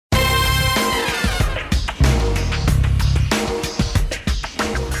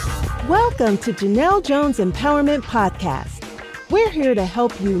Welcome to Janelle Jones Empowerment Podcast. We're here to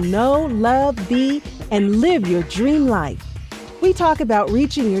help you know, love, be, and live your dream life. We talk about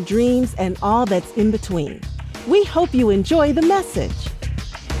reaching your dreams and all that's in between. We hope you enjoy the message.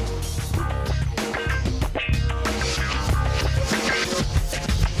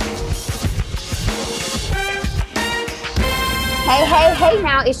 Hey,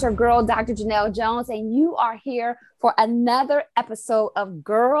 now it's your girl, Dr. Janelle Jones, and you are here for another episode of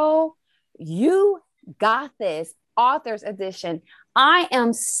Girl, You Got This, Author's Edition. I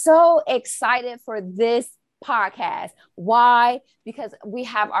am so excited for this podcast. Why? Because we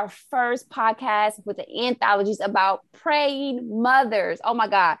have our first podcast with the anthologies about praying mothers. Oh my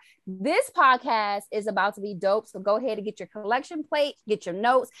God. This podcast is about to be dope. So go ahead and get your collection plate, get your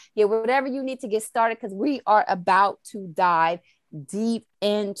notes, get whatever you need to get started, because we are about to dive deep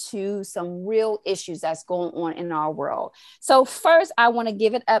into some real issues that's going on in our world. So first, I want to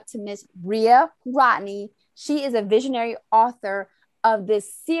give it up to Miss Rhea Rodney. She is a visionary author of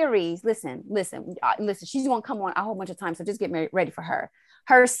this series. Listen, she's going to come on a whole bunch of times, so just get ready for her.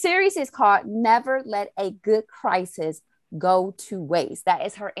 Her series is called Never Let a Good Crisis Go to Waste. That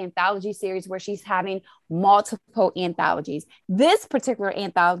is her anthology series where she's having multiple anthologies. This particular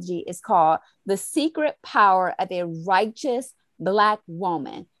anthology is called The Secret Power of a Righteous Black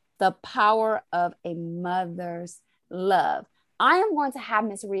Woman, the Power of a Mother's Love. I am going to have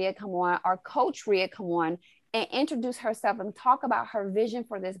Miss Rhea come on, our coach Rhea come on and introduce herself and talk about her vision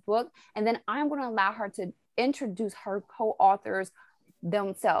for this book. And then I'm going to allow her to introduce her co-authors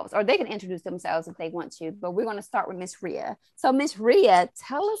themselves, or they can introduce themselves if they want to, but we're going to start with Miss Rhea. So Miss Rhea,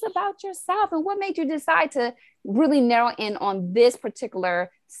 tell us about yourself and what made you decide to really narrow in on this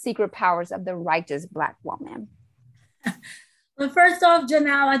particular secret powers of the righteous Black woman. Well, first off,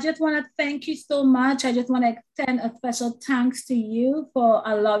 Janelle, I just want to thank you so much. I just want to extend a special thanks to you for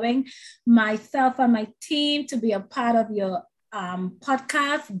allowing myself and my team to be a part of your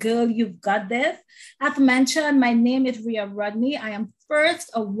podcast, Girl, You've Got This. As mentioned, my name is Rhea Rodney. I am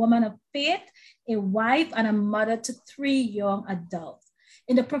first a woman of faith, a wife, and a mother to 3 young adults.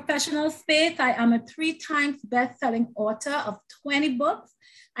 In the professional space, I am a 3 times best-selling author of 20 books.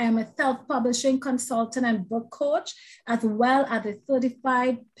 I am a self-publishing consultant and book coach, as well as a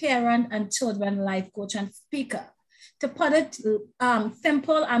certified parent and children life coach and speaker. To put it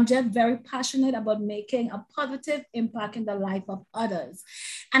simple, I'm just very passionate about making a positive impact in the life of others.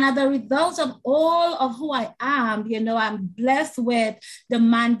 And as a result of all of who I am, I'm blessed with the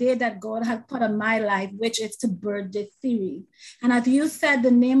mandate that God has put on my life, which is to birth this series. And as you said,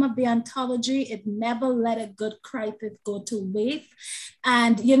 the name of the anthology is Never Let a Good Crisis Go to Waste.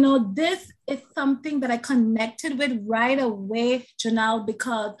 And, this is something that I connected with right away, Janelle,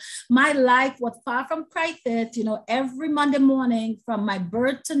 because my life was far from crisis. Every Monday morning from my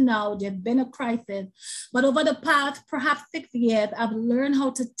birth to now, there's been a crisis. But over the past, perhaps 6 years, I've learned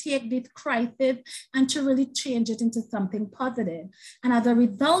how to take this crisis and to really change it into something positive. And as a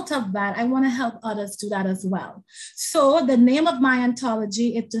result of that, I want to help others do that as well. So the name of my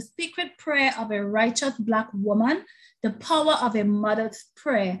anthology is The Secret Prayer of a Righteous Black Woman, the Power of a Mother's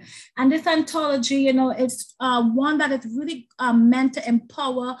Prayer. And this anthology, it's one that is really meant to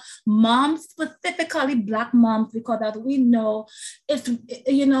empower moms, specifically Black moms, because as we know,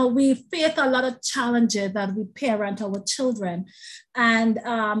 we face a lot of challenges as we parent our children. And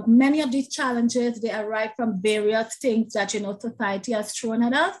many of these challenges, they arise from various things that, society has thrown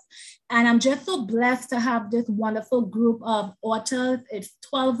at us. And I'm just so blessed to have this wonderful group of authors. It's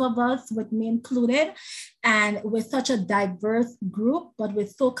 12 of us, with me included. And we're such a diverse group, but we're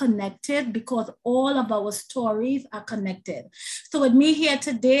so connected because all of our stories are connected. So with me here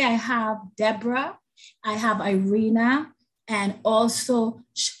today, I have Deborah, I have Irina, and also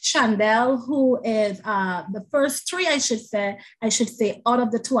Chandel, who is the first 3, I should say, out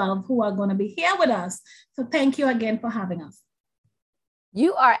of the 12 who are going to be here with us. So thank you again for having us.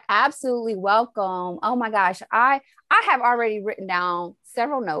 You are absolutely welcome. Oh my gosh. I have already written down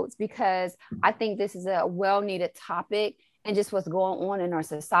several notes because I think this is a well-needed topic and just what's going on in our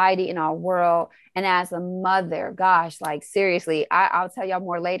society, in our world. And as a mother, gosh, like seriously, I'll tell y'all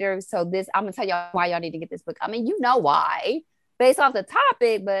more later. So I'm gonna tell y'all why y'all need to get this book. I mean, you know why, based off the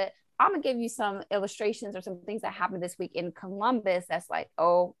topic, but I'm gonna give you some illustrations or some things that happened this week in Columbus. That's like,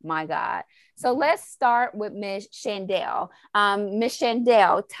 oh my God. So let's start with Miss Chandel. Miss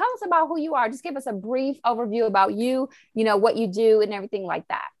Chandel, tell us about who you are. Just give us a brief overview about you, what you do and everything like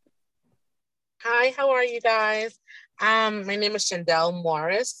that. Hi, how are you guys? My name is Chandel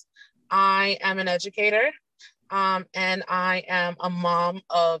Morris. I am an educator, and I am a mom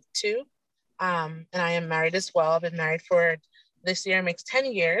of 2, and I am married as well. I've been married for this year makes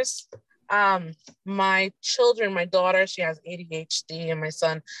 10 years. My children, my daughter, she has ADHD, and my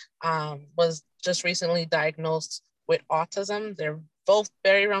son was just recently diagnosed with autism. They're both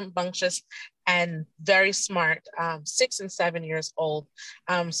very rambunctious and very smart, 6 and 7 years old.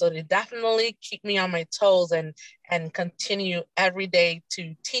 So they definitely keep me on my toes and continue every day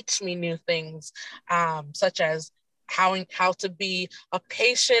to teach me new things, such as how to be a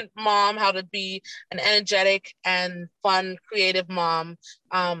patient mom, how to be an energetic and fun, creative mom,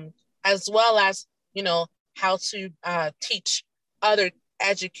 as well as, how to teach other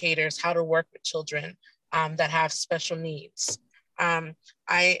educators how to work with children that have special needs. I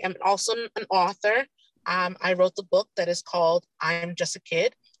am also an author. I wrote the book that is called I'm Just a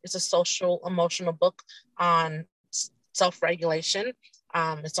Kid. It's a social emotional book on self-regulation.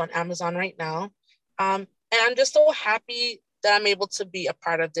 It's on Amazon right now. And I'm just so happy that I'm able to be a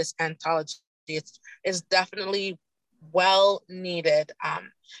part of this anthology. It's definitely well needed.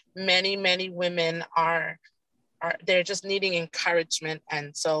 Many women are they're just needing encouragement.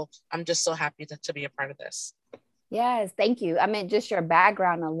 And so I'm just so happy to be a part of this. Yes, thank you. I mean, just your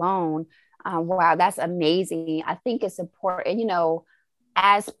background alone. Wow, that's amazing. I think it's important,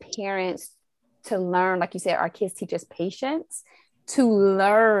 as parents to learn, like you said, our kids teach us patience, to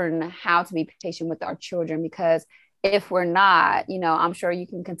learn how to be patient with our children, because if we're not, I'm sure you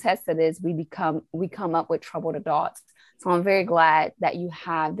can contest to this, we come up with troubled adults. So I'm very glad that you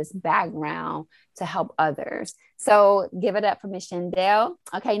have this background to help others. So give it up for Miss Shendell.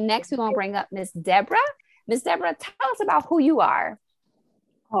 Okay, next we're going to bring up Miss Deborah. Miss Deborah, tell us about who you are.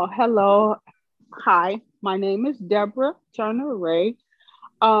 Oh, hello. Hi, my name is Deborah Turner Ray.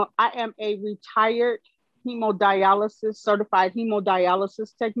 I am a retired certified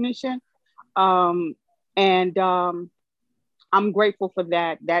hemodialysis technician. And I'm grateful for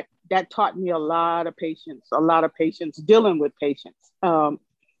that. That taught me a lot of patience dealing with patients. I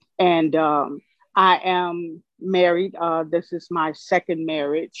am married. This is my second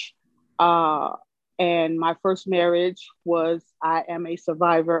marriage. And my first marriage I am a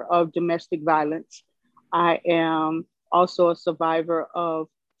survivor of domestic violence. I am also a survivor of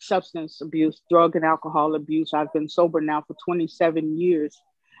substance abuse, drug and alcohol abuse. I've been sober now for 27 years.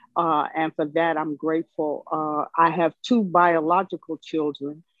 And for that, I'm grateful. I have 2 biological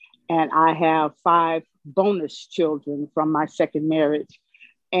children, and I have 5 bonus children from my second marriage.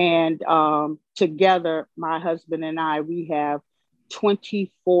 And together, my husband and I, we have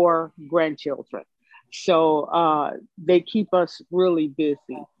 24 grandchildren. So they keep us really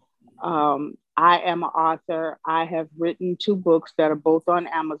busy. I am an author. I have written 2 books that are both on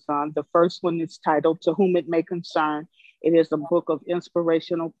Amazon. The first one is titled To Whom It May Concern. It is a book of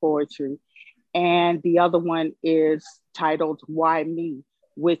inspirational poetry. And the other one is titled Why Me?,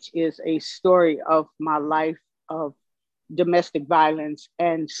 which is a story of my life of domestic violence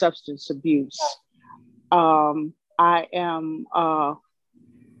and substance abuse. That's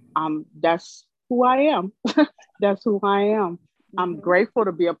who I am. That's who I am. I'm grateful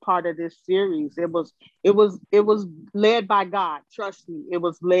to be a part of this series. It was led by God. Trust me, it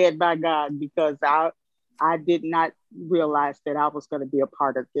was led by God, because I did not realize that I was going to be a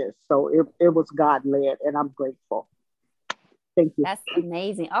part of this. So it was God led, and I'm grateful. Thank you. That's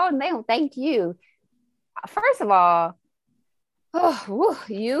amazing. Oh, no, thank you. First of all,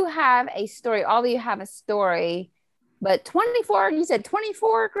 you have a story. All of you have a story, but 24, you said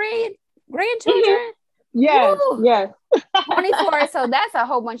 24 grandchildren? Yes, Woo! yes. 24. So that's a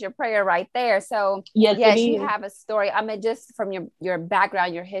whole bunch of prayer right there. So yes, you have a story. I mean, just from your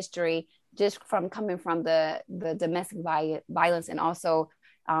background, your history, just from coming from the domestic violence, and also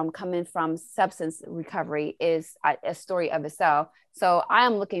coming from substance recovery, is a story of itself. So I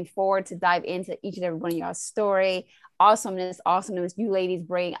am looking forward to dive into each and every one of your story. Awesomeness. You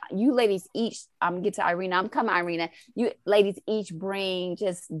ladies each, get to Irina. I'm coming, Irina. You ladies each bring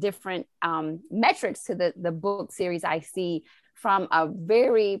just different metrics to the book series. I see from a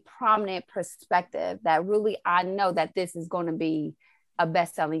very prominent perspective that really, I know that this is going to be a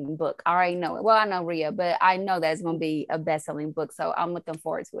best-selling book. I already know it. Well, I know Ria, but I know that it's going to be a best-selling book. So I'm looking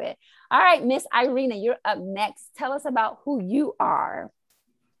forward to it. All right, Miss Irina, you're up next. Tell us about who you are.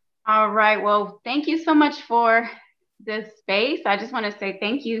 All right. Well, thank you so much for this space. I just want to say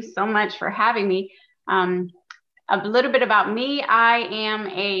thank you so much for having me. A little bit about me. I am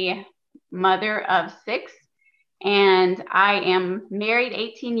a mother of 6, and I am married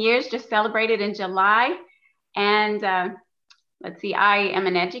 18 years, just celebrated in July. And let's see, I am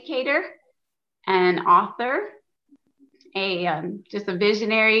an educator, an author, just a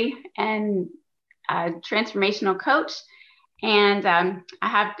visionary and a transformational coach. And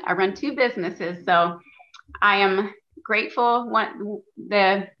I run 2 businesses. So I am grateful.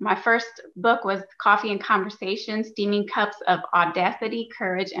 My first book was Coffee and Conversation, Steaming Cups of Audacity,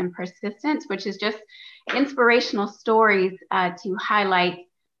 Courage, and Persistence, which is just inspirational stories to highlight,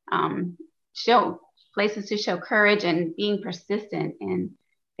 show places to show courage and being persistent in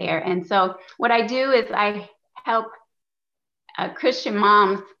there. And so what I do is I help Christian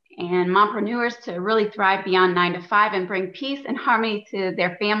moms and mompreneurs to really thrive beyond 9 to 5 and bring peace and harmony to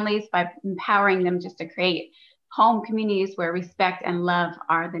their families by empowering them just to create home communities where respect and love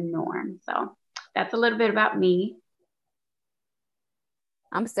are the norm. So that's a little bit about me.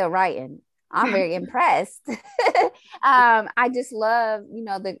 I'm still writing. I'm very impressed. I just love,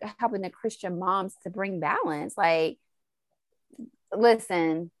 helping the Christian moms to bring balance. Like,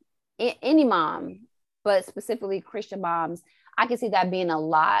 listen, any mom, but specifically Christian moms, I can see that being a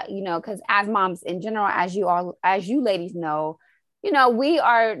lot, because as moms in general, as you ladies know, we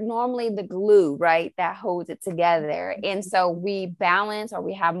are normally the glue, right, that holds it together. And so we balance, or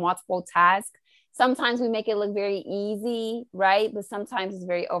we have multiple tasks. Sometimes we make it look very easy, right? But sometimes it's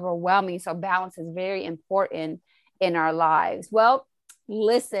very overwhelming. So balance is very important in our lives. Well,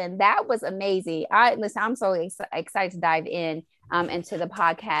 listen, that was amazing. I'm so excited to dive into the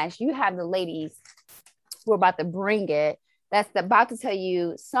podcast. You have the ladies who are about to bring it, that's about to tell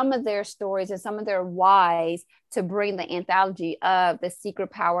you some of their stories and some of their whys to bring the anthology of The Secret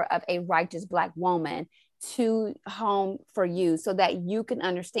Power of a Righteous Black Woman to home for you, so that you can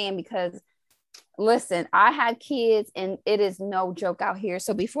understand. Because listen, I had kids and it is no joke out here.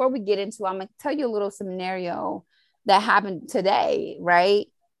 So before we get into, I'm going to tell you a little scenario that happened today, right?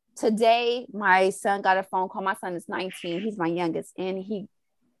 Today, my son got a phone call. My son is 19. He's my youngest. And he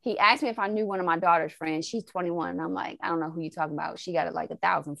asked me if I knew one of my daughter's friends. She's 21. And I'm like, I don't know who you're talking about. She got like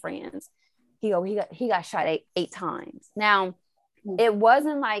 1,000 friends. He got shot eight times. Now, it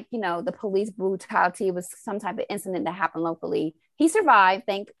wasn't like, the police brutality. It was some type of incident that happened locally. He survived.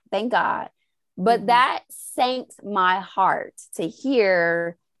 Thank God. But that sank my heart to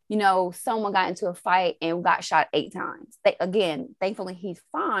hear, someone got into a fight and got shot 8 times. Again, thankfully he's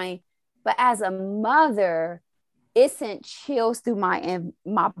fine. But as a mother, it sent chills through my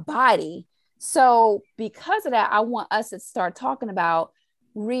body. So because of that, I want us to start talking about,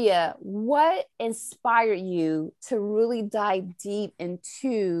 Ria, what inspired you to really dive deep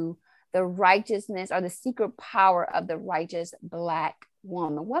into the righteousness or the secret power of the righteous Black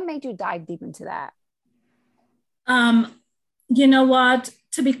woman? What made you dive deep into that? You know what?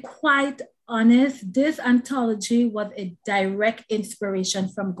 To be quite honest, this anthology was a direct inspiration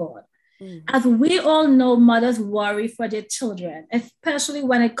from God. Mm-hmm. As we all know, mothers worry for their children, especially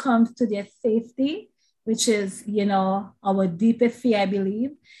when it comes to their safety, which is, our deepest fear, I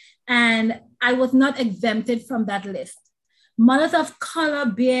believe. And I was not exempted from that list. Mothers of color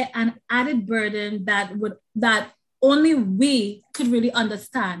bear an added burden that only we could really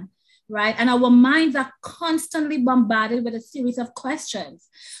understand, right? And our minds are constantly bombarded with a series of questions,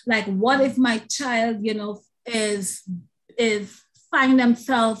 like, what if my child, is find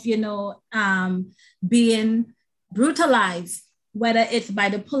themselves, being brutalized, whether it's by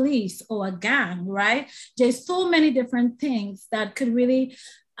the police or a gang, right? There's so many different things that could really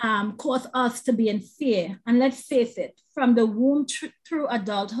cause us to be in fear. And let's face it, from the womb through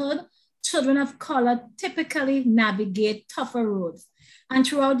adulthood, children of color typically navigate tougher roads. And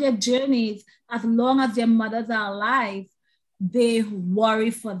throughout their journeys, as long as their mothers are alive, they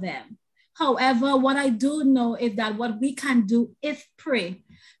worry for them. However, what I do know is that what we can do is pray.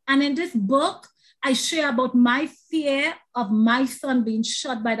 And in this book, I share about my fear of my son being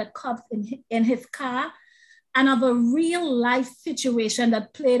shot by the cops in his car, and of a real life situation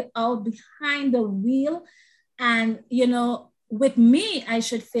that played out behind the wheel. And, with me, I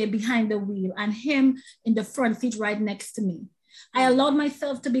should say, behind the wheel, and him in the front seat right next to me. I allowed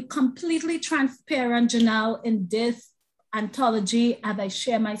myself to be completely transparent, Janelle, in this anthology as I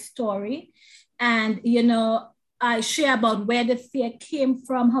share my story. And, I share about where the fear came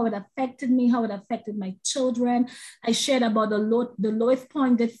from, how it affected me, how it affected my children. I shared about the lowest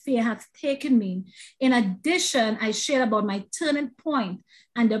point that fear has taken me. In addition, I shared about my turning point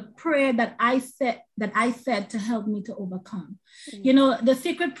and the prayer that I said to help me to overcome. Mm-hmm. The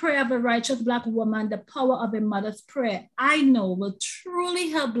secret prayer of a righteous Black woman, the power of a mother's prayer, I know will truly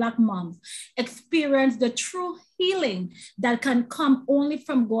help Black moms experience the true healing that can come only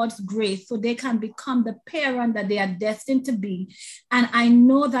from God's grace, so they can become the parent that they are destined to be. And I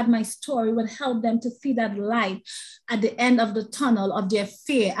know that my story will help them to see that light at the end of the tunnel of their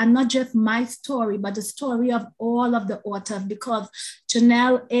fear, and not just my story, but the story of all of the authors, because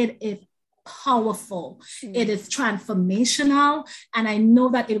Janelle, it is powerful. It is transformational, and I know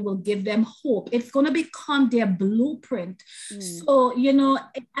that it will give them hope. It's going to become their blueprint. So, you know,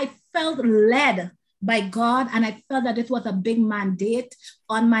 I felt led by God, and I felt that it was a big mandate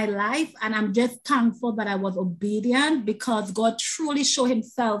on my life. And I'm just thankful that I was obedient, because God truly showed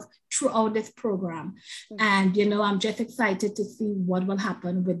himself throughout this program. And, you know, I'm just excited to see what will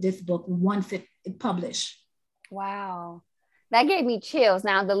happen with this book once it published. Wow. That gave me chills.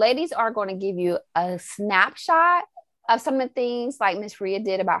 Now, the ladies are going to give you a snapshot of some of the things like Miss Ria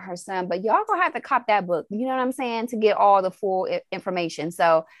did about her son, but y'all going to have to cop that book. You know what I'm saying? To get all the full information.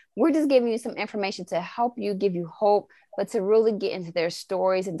 So we're just giving you some information to help you, give you hope, but to really get into their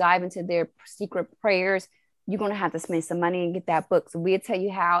stories and dive into their secret prayers, you're going to have to spend some money and get that book. So we'll tell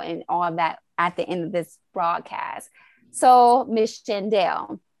you how and all of that at the end of this broadcast. So Miss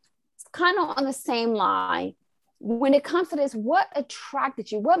Shandell, it's kind of on the same line. When it comes to this, what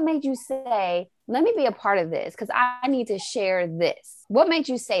attracted you? What made you say, let me be a part of this because I need to share this? What made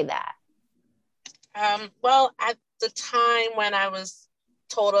you say that? Well, at the time when I was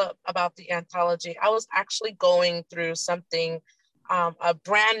told about the anthology, I was actually going through something, a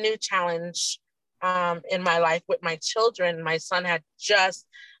brand new challenge in my life with my children. My son had just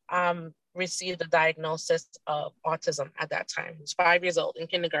received a diagnosis of autism at that time. He was 5 years old in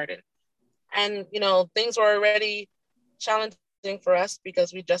kindergarten. And, you know, things were already challenging for us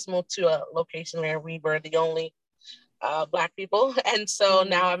because we just moved to a location where we were the only Black people. And so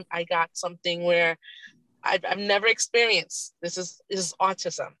now I got something where I've never experienced. This is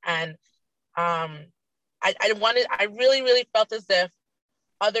autism. And I really, really felt as if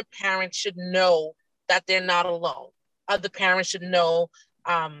other parents should know that they're not alone. Other parents should know,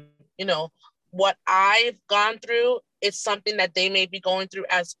 you know, what I've gone through. It's something that they may be going through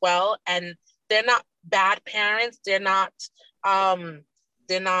as well. And they're not bad parents. It's not like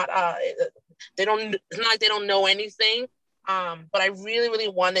they don't know anything. But I really, really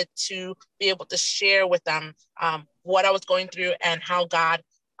wanted to be able to share with them what I was going through and how God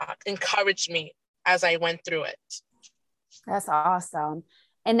encouraged me as I went through it. That's awesome.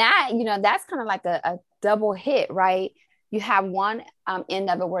 And that, you know, that's kind of like a double hit, right? You have one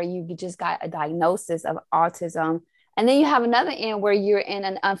end of it where you just got a diagnosis of autism. And then you have another end where you're in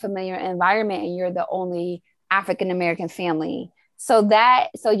an unfamiliar environment and you're the only African-American family. So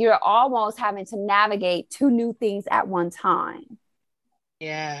you're almost having to navigate two new things at one time.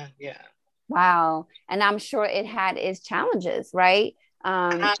 Yeah. Wow. And I'm sure it had its challenges, right?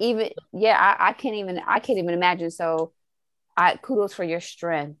 I can't even imagine. So kudos for your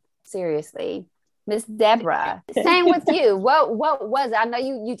strength. Seriously. Miss Deborah, same with you. What was it? I know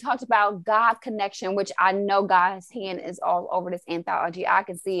you talked about God connection, which I know God's hand is all over this anthology. I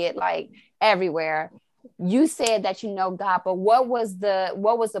can see it like everywhere. You said that you know God, but what was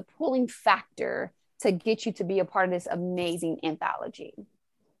the pulling factor to get you to be a part of this amazing anthology?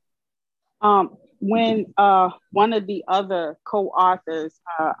 When one of the other co-authors,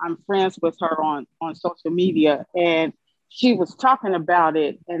 I'm friends with her on social media, and she was talking about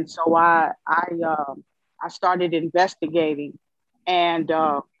it, and so I started investigating, and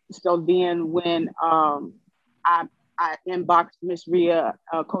so then when I inboxed Miss Ria,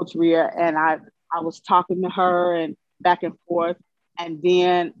 Coach Ria, and I was talking to her and back and forth, and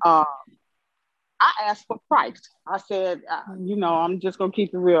then I asked for price. I said, you know, I'm just gonna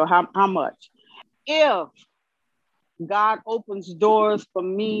keep it real. How much? If God opens doors for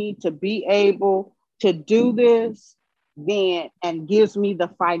me to be able to do this, then and gives me the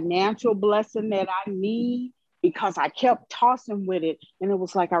financial blessing that I need, because I kept tossing with it. And it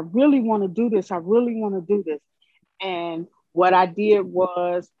was like, I really want to do this. I really want to do this. And what I did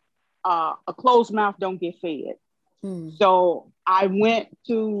was a closed mouth don't get fed. So I went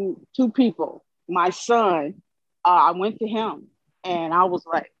to two people. My son, I went to him and I was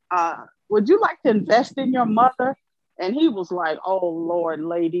like, would you like to invest in your mother? And he was like, oh, Lord,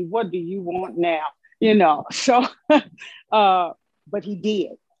 lady, what do you want now? You know, so, but he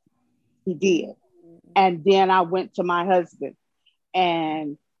did. And then I went to my husband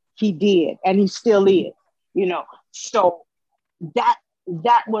and he did, and he still is, you know. So that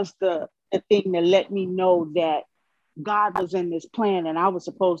was the thing that let me know that God was in this plan and I was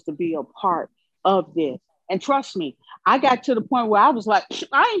supposed to be a part of this. And trust me, I got to the point where I was like,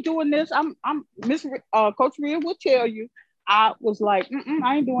 I ain't doing this. I'm Miss Coach Ria will tell you. I was like,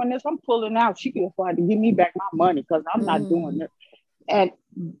 I ain't doing this. I'm pulling out. She can afford to give me back my money because I'm not doing this. And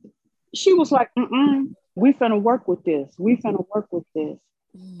she was like, we finna work with this.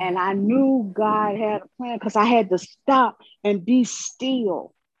 And I knew God had a plan because I had to stop and be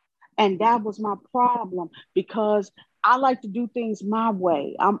still. And that was my problem, because I like to do things my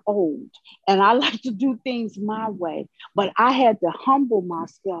way. I'm old and I like to do things my way. But I had to humble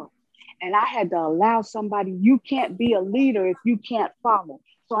myself and I had to allow somebody, you can't be a leader if you can't follow.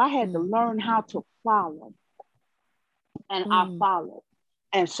 So I had to learn how to follow. And I followed.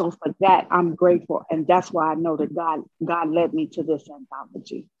 And so for that, I'm grateful. And that's why I know that God led me to this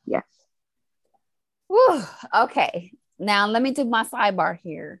anthology. Yes. Whew, okay. Now let me do my sidebar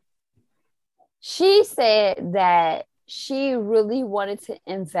here. She said that she really wanted to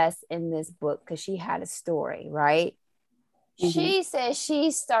invest in this book because she had a story, right? Mm-hmm. She said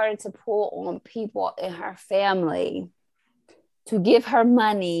she started to pull on people in her family to give her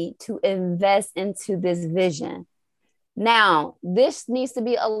money to invest into this vision. Now, this needs to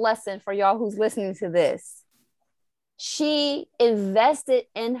be a lesson for y'all who's listening to this. She invested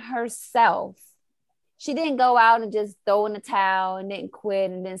in herself. She didn't go out and just throw in the towel and didn't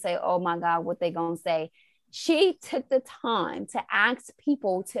quit and then say, oh my God, what they gonna say? She took the time to ask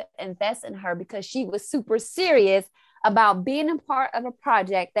people to invest in her because she was super serious about being a part of a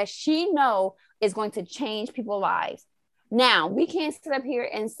project that she know is going to change people's lives. Now, we can't sit up here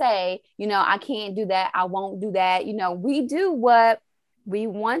and say, I can't do that. I won't do that. We do what we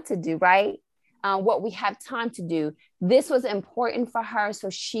want to do, right? What we have time to do. This was important for her, so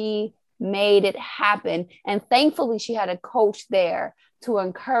she made it happen. And thankfully, she had a coach there to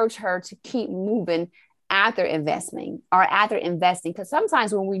encourage her to keep moving after investing. Because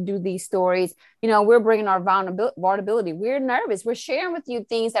sometimes when we do these stories, we're bringing our vulnerability. We're nervous. We're sharing with you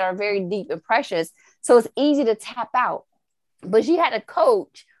things that are very deep and precious. So it's easy to tap out. But she had a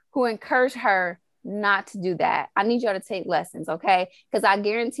coach who encouraged her not to do that. I need y'all to take lessons, okay? Because I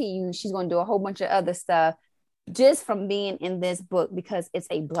guarantee you she's going to do a whole bunch of other stuff just from being in this book because it's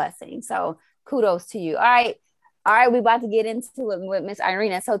a blessing. So kudos to you. All right, we're about to get into it with Miss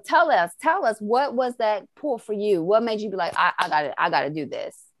Irina. So tell us, what was that pull for you? What made you be like, I got to do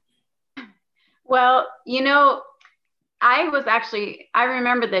this? Well, I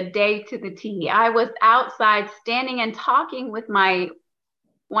remember the day to the T. I was outside standing and talking with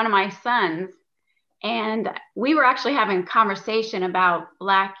one of my sons, and we were actually having a conversation about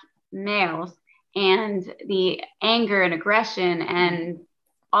Black males and the anger and aggression and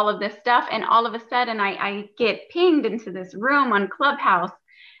all of this stuff. And all of a sudden I get pinged into this room on Clubhouse,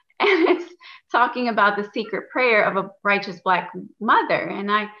 and it's talking about the secret prayer of a righteous Black mother. And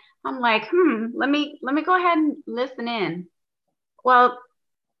I'm like, let me go ahead and listen in. Well,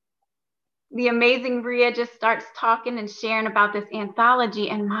 the amazing Ria just starts talking and sharing about this anthology,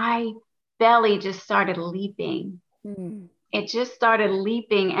 and my belly just started leaping. It just started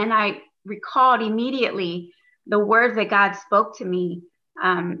leaping. And I recalled immediately the words that God spoke to me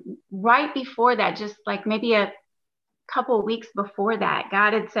right before that, just like maybe a couple of weeks before that.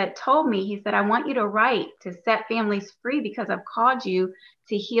 God had told me, he said, I want you to write to set families free because I've called you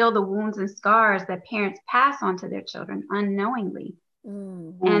to heal the wounds and scars that parents pass on to their children unknowingly.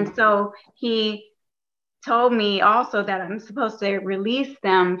 And so he told me also that I'm supposed to release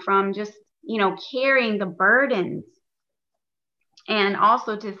them from just, carrying the burdens, and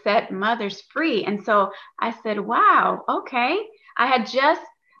also to set mothers free. And so I said, wow, okay. I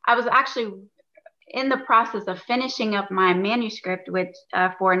was actually in the process of finishing up my manuscript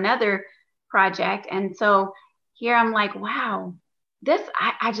for another project. And so here I'm like, wow,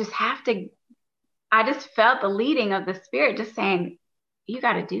 I just felt the leading of the Spirit just saying, you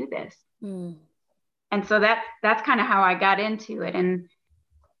got to do this. And so that's kind of how I got into it. And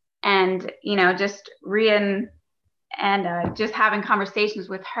just Ria and just having conversations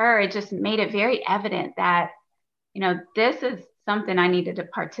with her, it just made it very evident that, this is something I needed to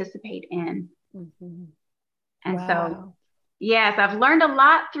participate in. And so, yes, I've learned a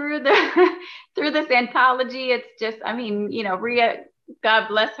lot through this anthology. It's just, Ria, God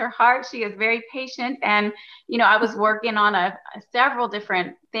bless her heart, she is very patient. And, I was working on several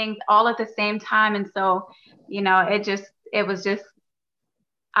different things all at the same time. And so, it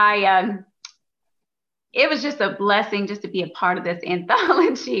was just a blessing just to be a part of this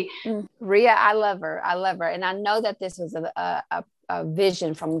anthology. Ria, I love her. And I know that this was a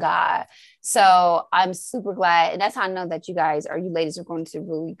vision from God. So I'm super glad. And that's how I know that you ladies are going to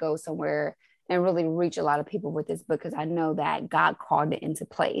really go somewhere and really reach a lot of people with this book, because I know that God called it into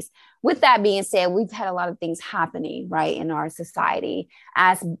place. With that being said, we've had a lot of things happening, right, in our society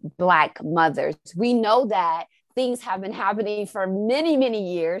as Black mothers. We know that things have been happening for many,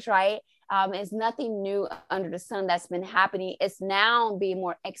 many years, right? It's nothing new under the sun that's been happening. It's now being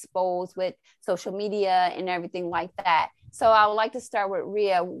more exposed with social media and everything like that. So I would like to start with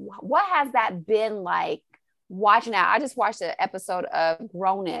Ria. What has that been like watching that? I just watched an episode of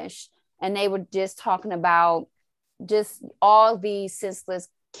Grownish, and they were just talking about, just all these senseless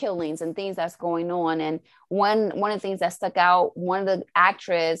killings and things that's going on. And one of the things that stuck out, one of the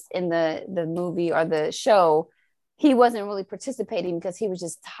actors in the movie or the show, he wasn't really participating because he was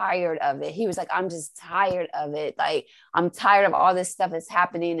just tired of it. He was like, I'm just tired of it. Like, I'm tired of all this stuff that's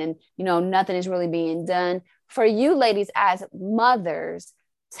happening, and, you know, nothing is really being done. For you ladies as mothers,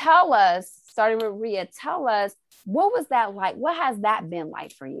 tell us, starting with Rhea, tell us, what was that like? What has that been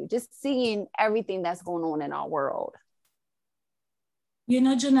like for you? Just seeing everything that's going on in our world. You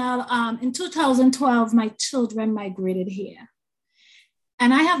know, Janelle, in 2012, my children migrated here.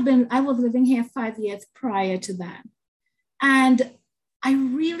 And I was living here 5 years prior to that. And I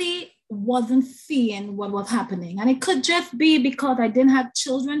really wasn't seeing what was happening. And it could just be because I didn't have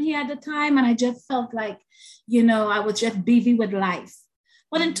children here at the time. And I just felt like, you know, I was just busy with life.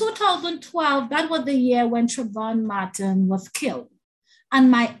 But in 2012, that was the year when Trayvon Martin was killed. And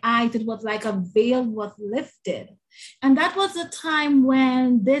my eyes, it was like a veil was lifted. And that was the time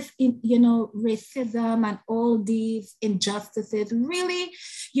when this, you know, racism and all these injustices really,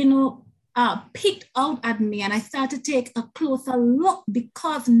 you know, peeked out at me. And I started to take a closer look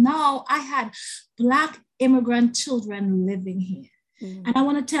because now I had Black immigrant children living here. Mm. And I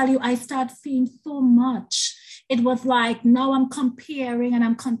want to tell you, I started seeing so much. It was like, now I'm comparing and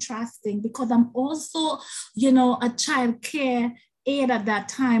I'm contrasting because I'm also, you know, a child care aide at that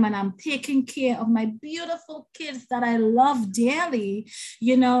time, and I'm taking care of my beautiful kids that I love dearly,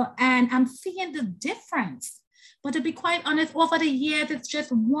 you know, and I'm seeing the difference. But to be quite honest, over the years, it's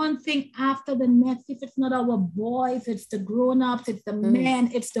just one thing after the next. If it's not our boys, it's the grown-ups, it's the men,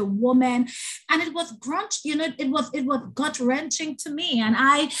 it's the woman. And it was grunge, you know, it was gut-wrenching to me. And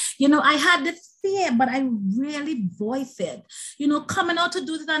I had this fear, but I really voice it. You know, coming out to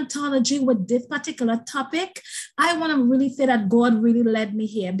do this anthology with this particular topic, I want to really say that God really led me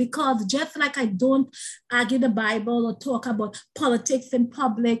here, because just like I don't argue the Bible or talk about politics in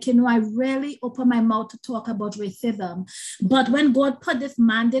public, you know, I rarely open my mouth to talk about racism. But when God put this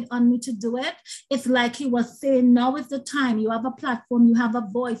mandate on me to do it, it's like he was saying, now is the time. You have a platform, you have a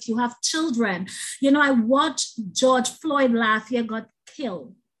voice, you have children. You know, I watched George Floyd last year got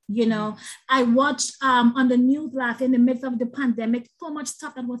killed. You know, I watched on the news last in the midst of the pandemic, so much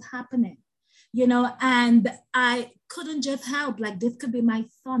stuff that was happening, you know, and I couldn't just help, like, this could be my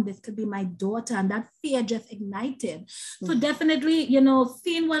son, this could be my daughter, and that fear just ignited. So definitely, you know,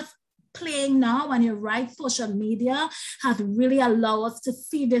 seeing what's playing now, and you're right, social media has really allowed us to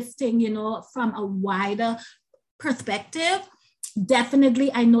see this thing, you know, from a wider perspective.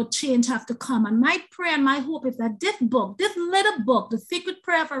 Definitely, I know change have to come. And my prayer and my hope is that this book, this little book, The Secret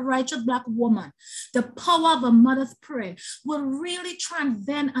Prayer of a Righteous Black Woman, the power of a mother's prayer, will really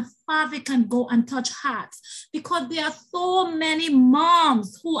transcend as far as it can go and touch hearts. Because there are so many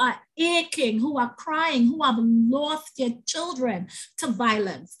moms who are aching, who are crying, who have lost their children to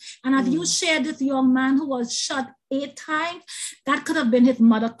violence. And as you shared this young man who was shot 8 times, that could have been his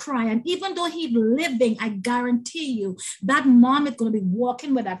mother crying. Even though he's living, I guarantee you, that mom is going to be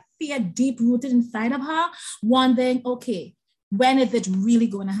walking with that fear deep rooted inside of her, wondering, okay, when is it really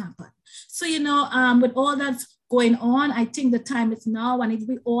going to happen? So, you know, with all that's going on, I think the time is now, and if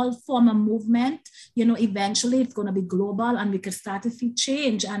we all form a movement, you know, eventually it's going to be global and we can start to see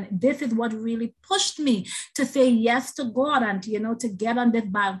change. And this is what really pushed me to say yes to God and, you know, to get on this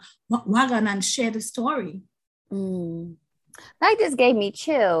wagon and share the story. That just gave me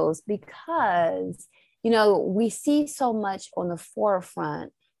chills because, you know, we see so much on the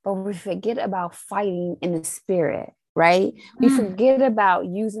forefront, but we forget about fighting in the spirit, right? We forget about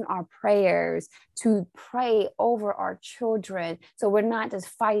using our prayers to pray over our children. So we're not just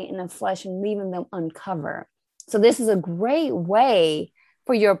fighting in the flesh and leaving them uncovered. So this is a great way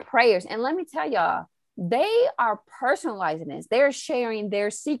for your prayers. And let me tell y'all, they are personalizing this. They're sharing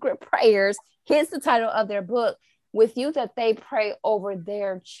their secret prayers. Here's the title of their book, with you, that they pray over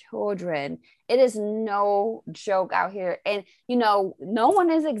their children. It is no joke out here. And, you know, no one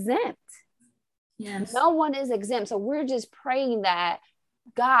is exempt. Yes. No one is exempt. So we're just praying that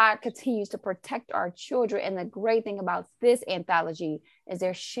God continues to protect our children. And the great thing about this anthology is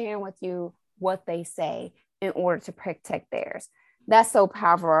they're sharing with you what they say in order to protect theirs. That's so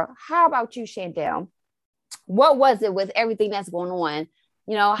powerful. How about you, Chantel? What was it with everything that's going on?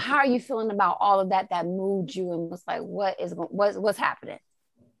 You know, how are you feeling about all of that moved you and was like, what's happening?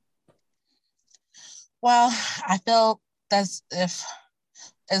 Well, I feel as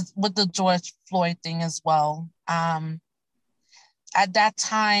with the George Floyd thing as well. At that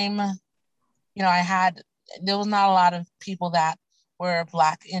time, you know, there was not a lot of people that were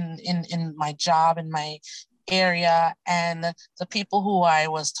Black in my job, in my area, and the people who I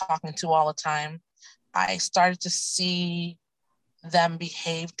was talking to all the time, I started to see them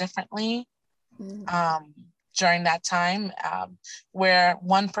behave differently during that time, where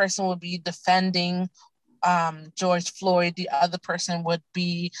one person would be defending George Floyd, the other person would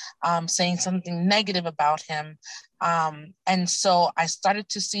be saying something negative about him. And so I started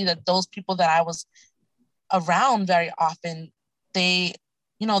to see that those people that I was around very often, it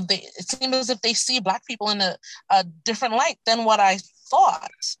seemed as if they see Black people in a different light than what I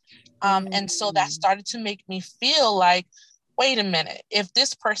thought. And so that started to make me feel like, wait a minute, if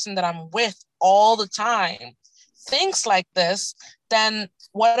this person that I'm with all the time thinks like this, then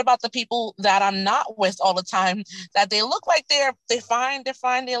what about the people that I'm not with all the time, that they look like they're fine,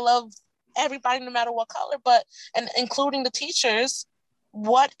 they love everybody no matter what color, and including the teachers,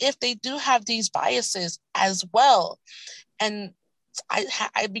 what if they do have these biases as well? And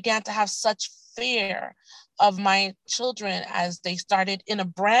I began to have such fear of my children as they started in a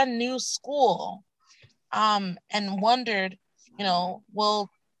brand new school, and wondered, will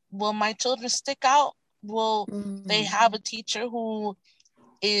my children stick out? Will they have a teacher who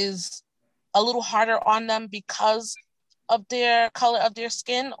is a little harder on them because of their color of their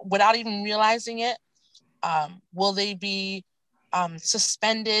skin without even realizing it? Will they be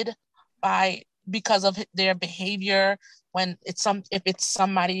suspended because of their behavior if it's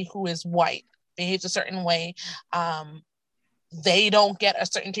somebody who is white, behaves a certain way, they don't get a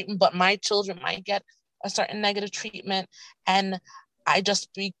certain treatment, but my children might get a certain negative treatment? And I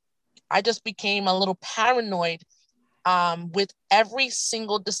just became a little paranoid with every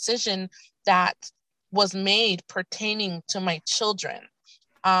single decision that was made pertaining to my children,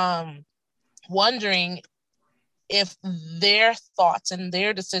 wondering if their thoughts and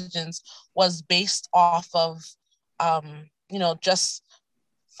their decisions was based off of, just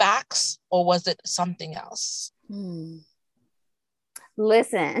facts, or was it something else?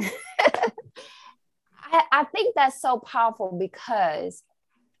 Listen, I think that's so powerful, because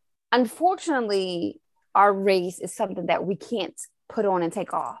unfortunately, our race is something that we can't put on and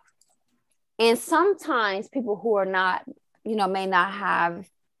take off. And sometimes people who are not, may not have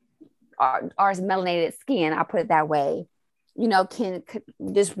our melanated skin, I'll put it that way, can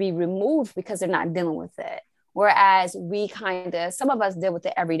just be removed because they're not dealing with it. Whereas some of us deal with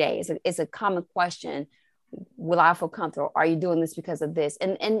it every day. It's a common question. Will I feel comfortable? Are you doing this because of this?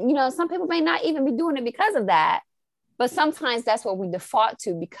 And some people may not even be doing it because of that, but sometimes that's what we default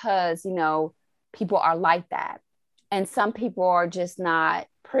to, because, people are like that. And some people are just not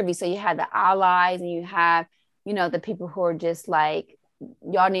privy. So you have the allies, and you have, the people who are just like,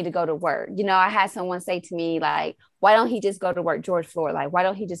 y'all need to go to work. I had someone say to me, like, why don't he just go to work, George Floyd? Like, why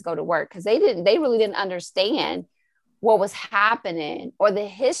don't he just go to work? Because they really didn't understand what was happening or the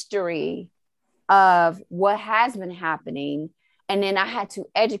history of what has been happening. And then I had to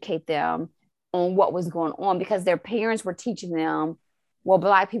educate them on what was going on, because their parents were teaching them, well,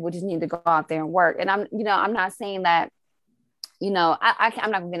 Black people just need to go out there and work. And I'm not saying that, I'm not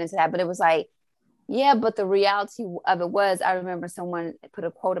gonna get into that, but it was like, yeah, but the reality of it was, I remember someone put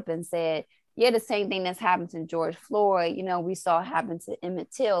a quote up and said, yeah, the same thing that's happened to George Floyd, we saw happen to Emmett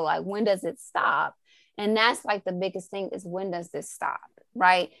Till. Like, when does it stop? And that's like the biggest thing, is when does this stop?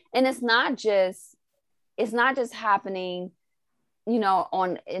 Right. And it's not just happening, in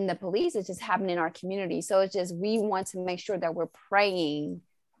the police, it's just happening in our community. So it's just, we want to make sure that we're praying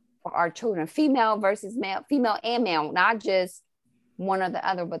for our children, female versus male, female and male, not just one or the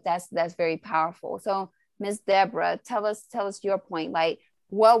other, but that's very powerful. So Ms. Deborah, tell us your point. Like,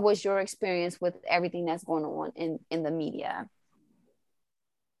 what was your experience with everything that's going on in the media?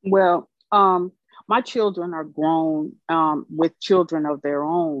 Well, my children are grown with children of their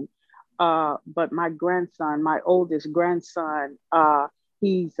own. But my grandson, my oldest grandson,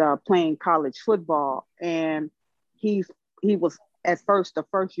 he's playing college football, and he was at first, the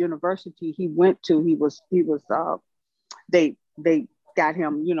first university he went to, they got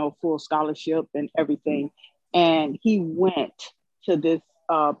him, full scholarship and everything. And he went to this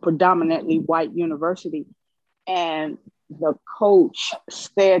predominantly white university, and the coach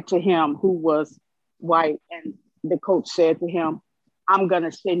said to him, who was white, and the coach said to him, I'm going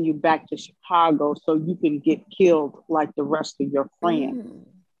to send you back to Chicago so you can get killed like the rest of your friends.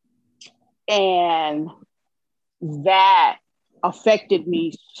 And that affected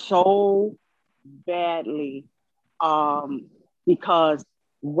me so badly, because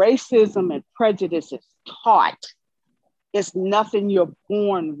racism and prejudice is taught. It's nothing you're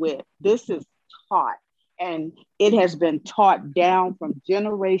born with. This is taught, and it has been taught down from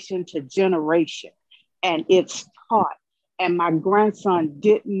generation to generation, and it's taught. And my grandson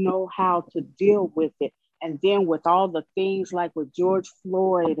didn't know how to deal with it. And then with all the things like with George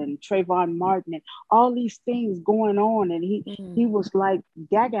Floyd and Trayvon Martin and all these things going on, and he was like,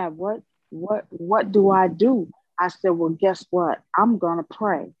 Gaga, what do I do? I said, well, guess what? I'm gonna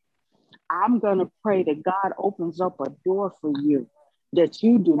pray. I'm gonna pray that God opens up a door for you, that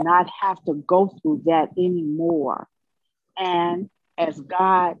you do not have to go through that anymore. And as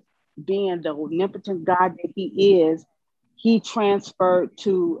God, being the omnipotent God that He is, He transferred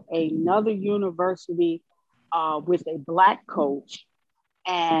to another university with a Black coach,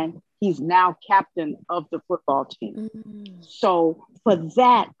 and he's now captain of the football team. So for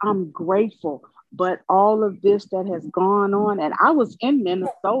that, I'm grateful. But all of this that has gone on, and I was in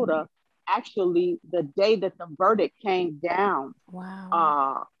Minnesota actually the day that the verdict came down.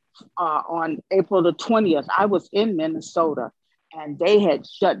 Wow. On April the 20th, I was in Minnesota, and they had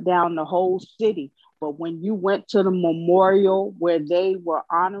shut down the whole city. But when you went to the memorial where they were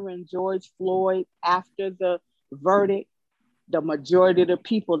honoring George Floyd after the verdict, the majority of the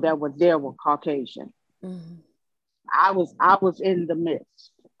people that were there were Caucasian. I was in the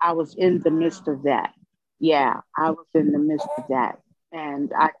midst. I was in the midst of that. Yeah, I was in the midst of that.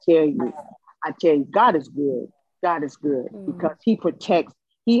 And I tell you, God is good. God is good because He protects.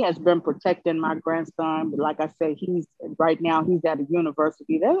 He has been protecting my grandson. But like I said, he's at a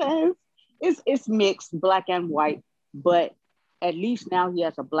university that it's mixed, Black and white, but at least now he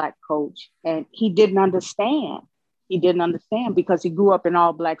has a Black coach. And he didn't understand. He didn't understand because he grew up in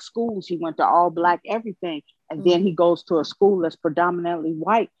all Black schools. He went to all Black everything. And then he goes to a school that's predominantly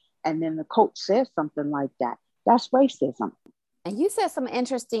white. And then the coach says something like that. That's racism. And you said something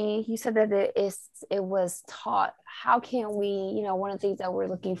interesting. You said that it was taught. How can we, one of the things that we're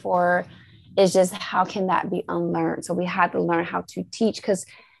looking for is just how can that be unlearned? So we had to learn how to teach, because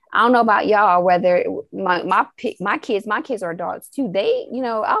I don't know about y'all, whether my kids are adults too. They,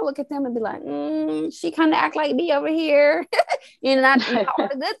 I'll look at them and be like, she kind of act like me over here, not all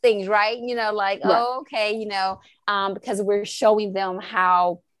the good things, right? Right. Oh, okay, because we're showing them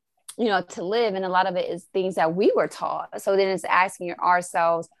how, to live. And a lot of it is things that we were taught. So then it's asking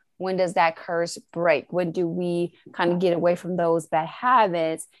ourselves, when does that curse break? When do we kind of get away from those bad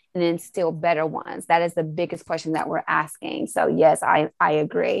habits and instill better ones? That is the biggest question that we're asking. So yes, I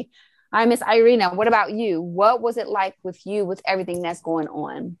agree. All right, Miss Irina, what about you? What was it like with you with everything that's going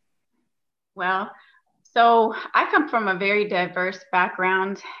on? Well, so I come from a very diverse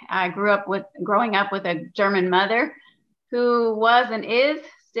background. I growing up with a German mother who was and is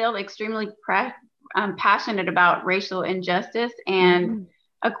still extremely passionate about racial injustice, and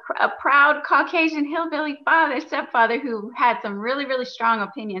a proud Caucasian hillbilly stepfather who had some really, really strong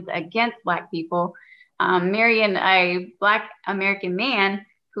opinions against Black people, marrying a Black American man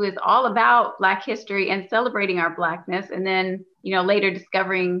who is all about Black history and celebrating our Blackness. And then, later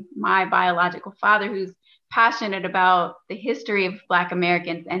discovering my biological father who's passionate about the history of Black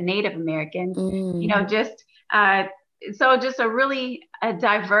Americans and Native Americans, so just a really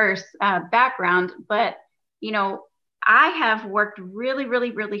diverse background. But, I have worked really, really,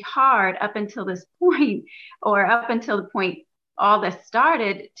 really hard up until this point, or up until the point all this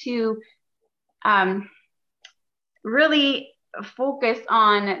started, to really focus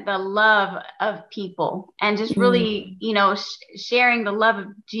on the love of people and just really, sharing the love of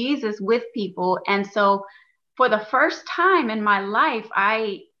Jesus with people. And so for the first time in my life,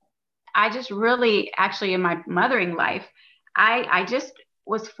 I just really, actually in my mothering life, I just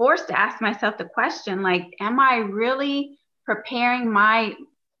was forced to ask myself the question, like, am I really preparing my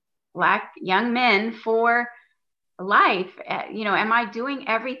Black young men for life? Am I doing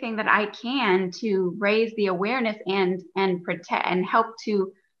everything that I can to raise the awareness and protect and help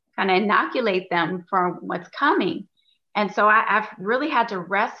to kind of inoculate them for what's coming? And so I've really had to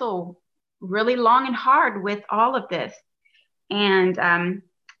wrestle really long and hard with all of this. And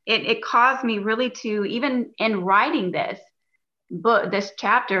it caused me really to, even in writing this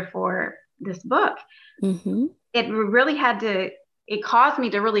chapter for this book, it caused me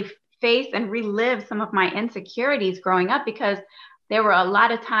to really face and relive some of my insecurities growing up, because there were a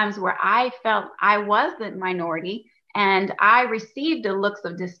lot of times where I felt I was the minority and I received the looks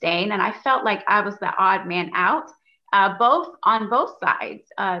of disdain, and I felt like I was the odd man out, on both sides.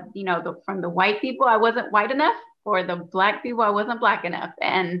 From the white people, I wasn't white enough. For the Black people, I wasn't Black enough.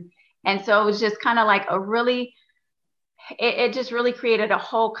 And so it was just kind of like it just really created a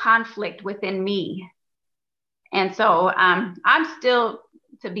whole conflict within me. And so I'm still,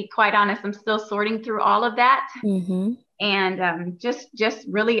 to be quite honest, I'm still sorting through all of that. And just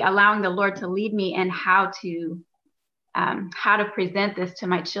really allowing the Lord to lead me in how to present this to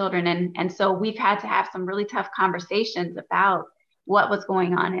my children. And so we've had to have some really tough conversations about what was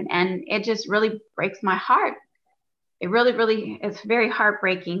going on. And it just really breaks my heart. It really, really is very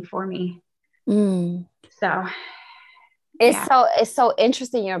heartbreaking for me. So it's so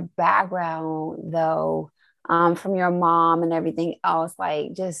interesting, your background though, from your mom and everything else,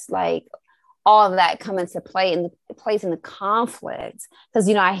 like just like all of that come into play and plays in the conflict. Because,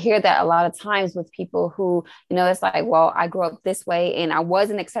 you know, I hear that a lot of times with people who, you know, it's like, well, I grew up this way and I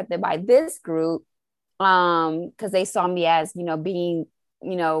wasn't accepted by this group because they saw me as, you know, being,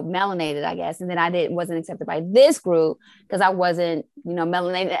 you know, melanated, I guess. And then wasn't accepted by this group because I wasn't, you know,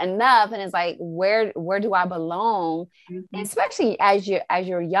 melanated enough. And it's like, where do I belong? Especially as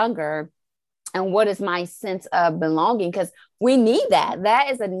you're younger. And what is my sense of belonging? Because we need that.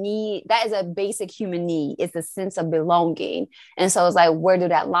 That is a need. That is a basic human need. It's the sense of belonging. And so it's like, where do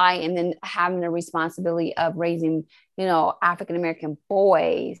that lie? And then having the responsibility of raising, you know, African-American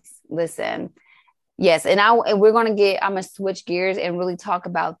boys. Listen, yes. And I'm going to switch gears and really talk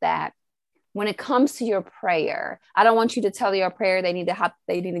about that. When it comes to your prayer, I don't want you to tell your prayer they need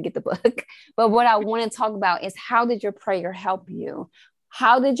to get the book. But what I want to talk about is, how did your prayer help you?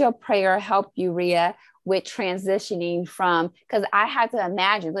 How did your prayer help you, Ria, with transitioning from, because I had to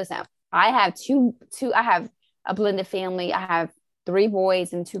imagine, listen, I have I have a blended family. I have 3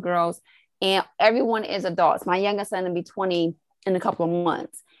 boys and 2 girls, and everyone is adults. My youngest son will be 20 in a couple of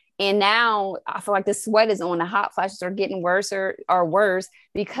months. And now I feel like the sweat is on, the hot flashes are getting worse or worse,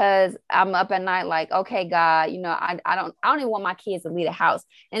 because I'm up at night like, okay, God, you know, I don't even want my kids to leave the house.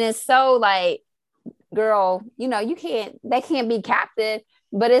 And it's so like, girl, you know, they can't be captive,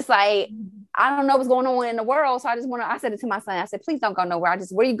 but it's like, I don't know what's going on in the world. So I said it to my son. I said, please don't go nowhere.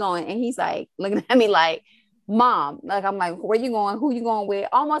 Where you going? And he's like, looking at me like, Mom, like, I'm like, where you going? Who you going with?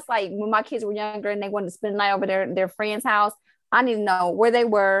 Almost like when my kids were younger and they wanted to spend the night over their friend's house. I need to know where they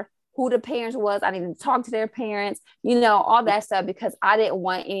were, who the parents was. I need to talk to their parents, you know, all that stuff, because I didn't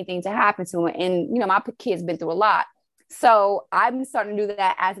want anything to happen to them. And, you know, my kids been through a lot. So I'm starting to do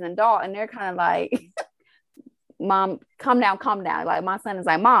that as an adult, and they're kind of like, Mom, calm down. Like, my son is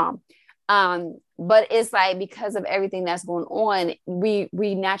like, Mom. But it's like, because of everything that's going on, we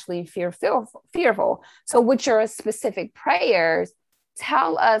naturally fearful. So with your specific prayers,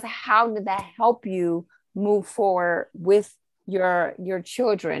 tell us, how did that help you move forward with your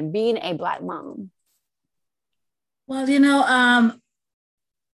children, being a Black mom? Well, you know,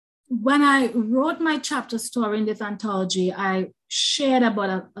 when I wrote my chapter story in this anthology, I shared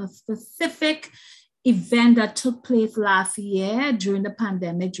about a specific event that took place last year during the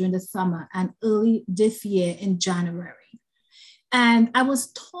pandemic, during the summer, and early this year in January. And I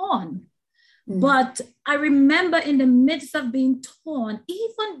was torn. But I remember, in the midst of being torn,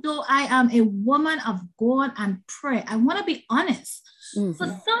 even though I am a woman of God and prayer, I want to be honest.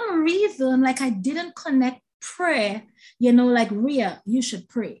 For some reason, like, I didn't connect prayer, you know, like, Ria, you should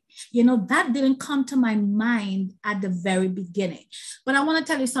pray. You know, that didn't come to my mind at the very beginning. But I want to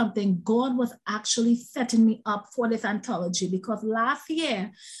tell you something. God was actually setting me up for this anthology, because last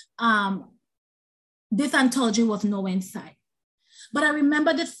year, this anthology was nowhere in sight. But I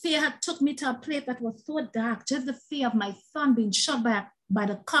remember the fear had took me to a place that was so dark, just the fear of my son being shot by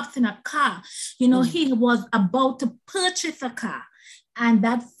the cops in a car. You know, he was about to purchase a car, and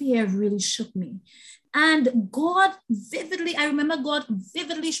that fear really shook me. And I remember God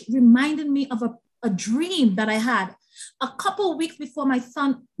vividly reminded me of a dream that I had a couple of weeks before my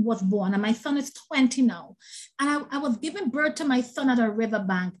son was born. And my son is 20 now. And I was giving birth to my son at a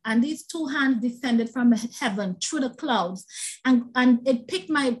riverbank. And these 2 hands descended from heaven through the clouds. And it picked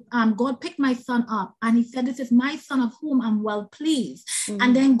God picked my son up. And he said, this is my son of whom I'm well pleased.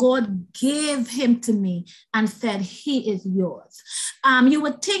 And then God gave him to me and said, he is yours. You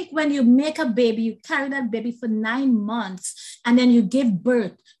would think when you make a baby, you carry that baby for 9 months, and then you give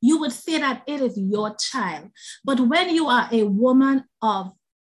birth, you would say that it is your child. But when you are a woman of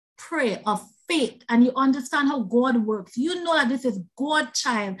prayer, of faith, and you understand how God works, you know that this is God's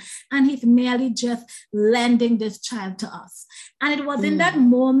child, and he's merely just lending this child to us. And it was in that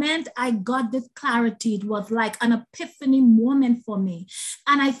moment I got this clarity. It was like an epiphany moment for me.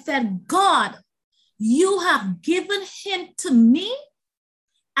 And I said, God, you have given him to me,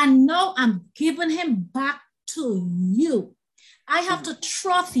 and now I'm giving him back to you. I have to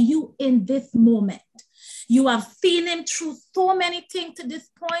trust you in this moment. You have seen him through so many things to this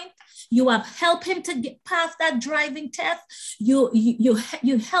point. You have helped him to get past that driving test. You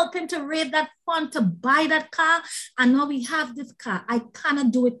help him to raise that fund to buy that car. And now we have this car. I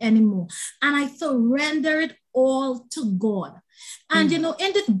cannot do it anymore. And I surrender it all to God. And, you know,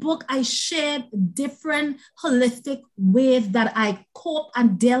 in this book, I shared different holistic ways that I cope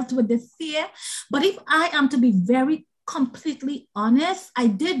and dealt with this fear. But if I am to be very completely honest, I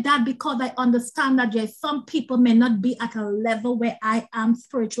did that because I understand that there's some people may not be at a level where I am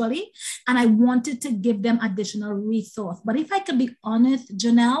spiritually, and I wanted to give them additional resource. But if I could be honest,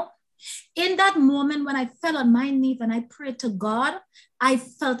 Janelle, in that moment when I fell on my knees and I prayed to God, I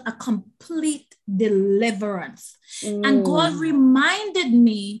felt a complete deliverance. And God reminded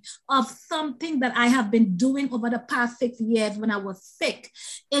me of something that I have been doing over the past 6 years when I was sick,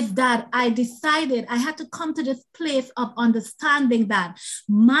 is that I decided I had to come to this place of understanding that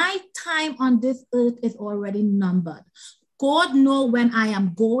my time on this earth is already numbered. God knows when I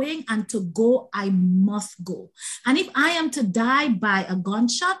am going, and to go, I must go. And if I am to die by a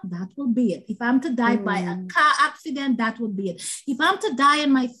gunshot, that will be it. If I'm to die by a car accident, that will be it. If I'm to die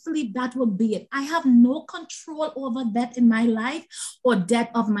in my sleep, that will be it. I have no control over death in my life or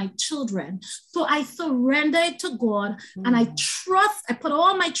death of my children. So I surrender it to God, and I put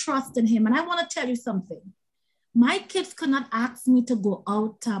all my trust in him. And I want to tell you something. My kids could not ask me to go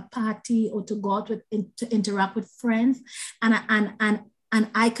out to a party or to go out to interact with friends, and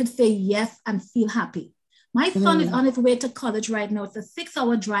I could say yes and feel happy. My son is on his way to college right now. It's a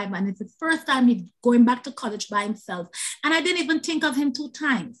 6-hour drive, and it's the first time he's going back to college by himself. And I didn't even think of him 2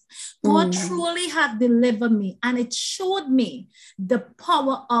 times. God truly has delivered me, and it showed me the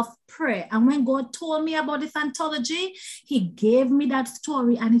power of prayer. And when God told me about this anthology, he gave me that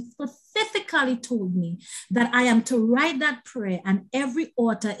story, and he specifically told me that I am to write that prayer, and every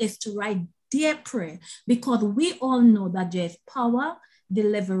author is to write their prayer, because we all know that there is power,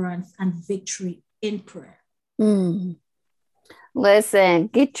 deliverance, and victory in prayer. Listen,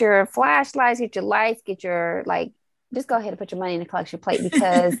 get your flashlights, get your lights, get your, just go ahead and put your money in the collection plate,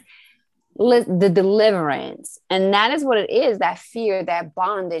 because the deliverance, and that is what it is, that fear, that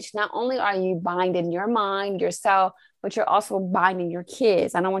bondage. Not only are you binding your mind, yourself, but you're also binding your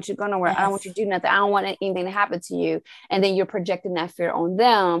kids. I don't want you to go nowhere. Yes. I don't want you to do nothing. I don't want anything to happen to you. And then you're projecting that fear on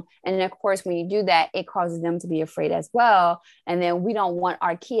them. And then, of course, when you do that, it causes them to be afraid as well. And then we don't want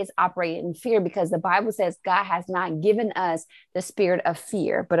our kids operating in fear, because the Bible says God has not given us the spirit of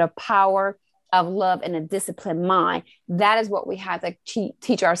fear, but of power, of love, and a disciplined mind. That is what we have to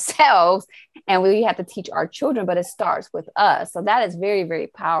teach ourselves, and we have to teach our children, but it starts with us. So that is very, very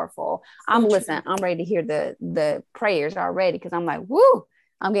powerful. I'm ready to hear the prayers already, because I'm like, woo,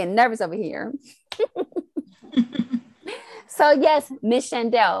 I'm getting nervous over here. So yes, Miss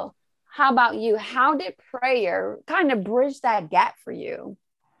Shandell, how about you? How did prayer kind of bridge that gap for you?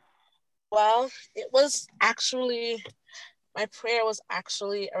 Well, it was actually, my prayer was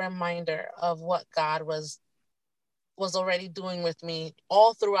actually a reminder of what God was already doing with me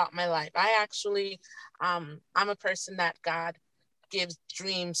all throughout my life. I actually, I'm a person that God gives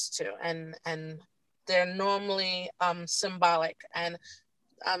dreams to, and they're normally symbolic, and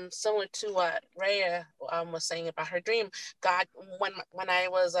similar to what Rhea was saying about her dream. God, when I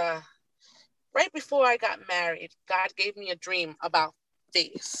was right before I got married, God gave me a dream about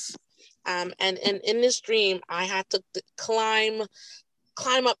faith. And in this dream, I had to climb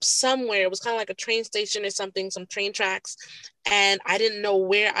up somewhere. It was kind of like a train station or something, some train tracks. And I didn't know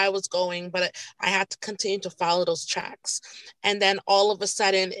where I was going, but I had to continue to follow those tracks. And then all of a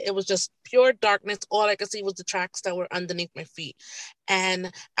sudden, it was just pure darkness. All I could see was the tracks that were underneath my feet.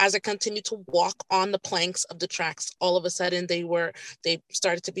 And as I continued to walk on the planks of the tracks, all of a sudden they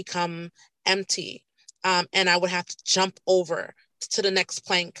started to become empty. And I would have to jump over to the next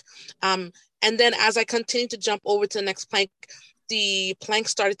plank. And then as I continued to jump over to the next plank, the plank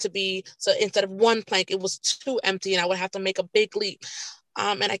started to be, so instead of one plank, it was 2 empty, and I would have to make a big leap.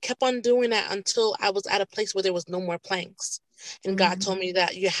 And I kept on doing that until I was at a place where there was no more planks. And God told me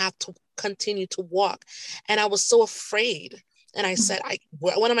that you have to continue to walk. And I was so afraid. And I said,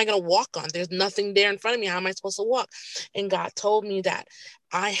 what am I going to walk on? There's nothing there in front of me. How am I supposed to walk? And God told me that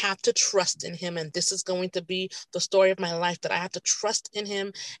I have to trust in him. And this is going to be the story of my life, that I have to trust in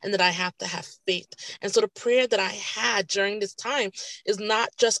him and that I have to have faith. And so the prayer that I had during this time is not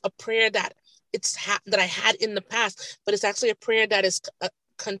just a prayer that that I had in the past, but it's actually a prayer that is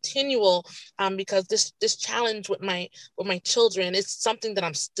continual, because this challenge with my children is something that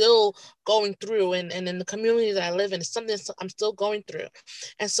I'm still going through, and in the community that I live in, it's something that I'm still going through.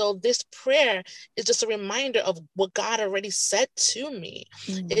 And so this prayer is just a reminder of what God already said to me,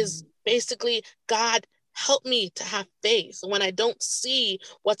 is basically, God, help me to have faith when I don't see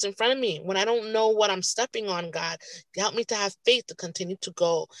what's in front of me, when I don't know what I'm stepping on. God, help me to have faith to continue to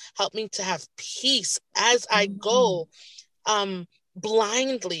go. Help me to have peace as I go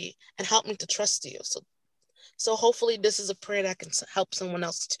blindly, and help me to trust you. So hopefully this is a prayer that can help someone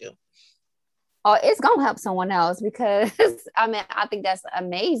else too. Oh, it's gonna help someone else, because I mean, I think that's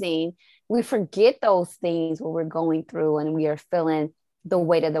amazing we forget those things when we're going through and we are feeling the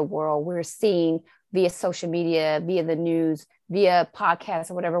weight of the world. We're seeing via social media, via the news, via podcasts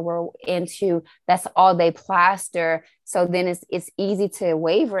or whatever we're into. That's all they plaster. So then it's easy to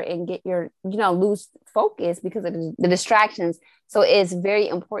waver and get lose focus because of the distractions. So it's very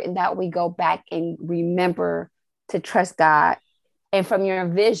important that we go back and remember to trust God. And from your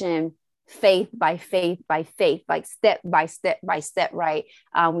vision, faith by faith by faith, like step by step by step, right?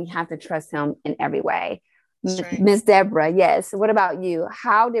 We have to trust him in every way. Right. Ms. Deborah, yes. What about you?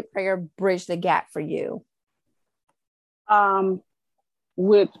 How did prayer bridge the gap for you?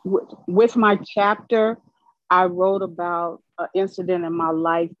 With my chapter, I wrote about an incident in my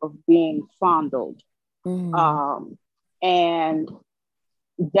life of being fondled. And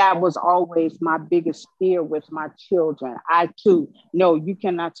that was always my biggest fear with my children. I too, no, you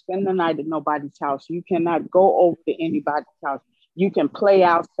cannot spend the night at nobody's house. You cannot go over to anybody's house. You can play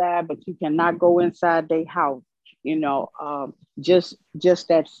outside, but you cannot go inside their house. Just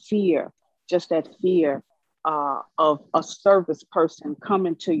that fear of a service person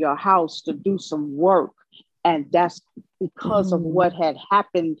coming to your house to do some work. And that's because of what had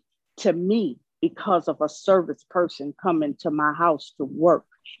happened to me, because of a service person coming to my house to work.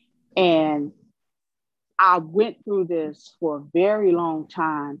 And I went through this for a very long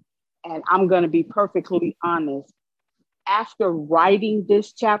time. And I'm going to be perfectly honest. After writing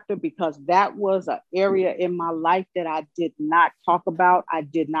this chapter, because that was an area in my life that I did not talk about, I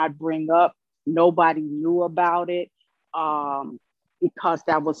did not bring up, nobody knew about it, because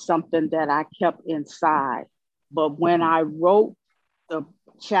that was something that I kept inside. But when I wrote the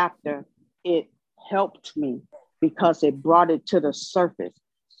chapter, it helped me because it brought it to the surface.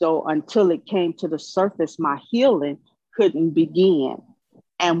 So until it came to the surface, my healing couldn't begin.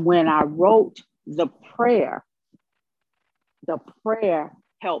 And when I wrote the prayer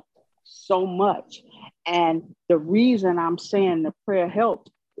helped so much. And the reason I'm saying the prayer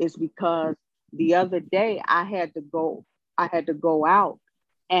helped is because the other day I had to go out,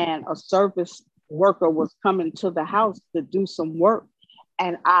 and a service worker was coming to the house to do some work.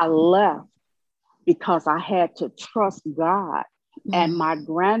 And I left because I had to trust God. And my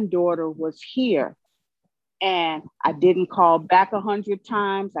granddaughter was here, and I didn't call back 100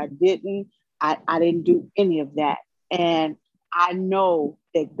 times. I didn't do any of that. And I know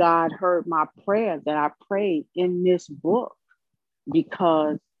that God heard my prayer that I prayed in this book,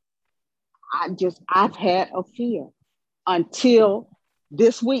 because I've had a fear until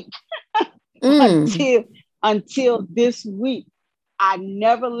this week. Until this week. I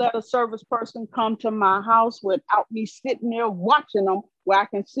never let a service person come to my house without me sitting there watching them, where I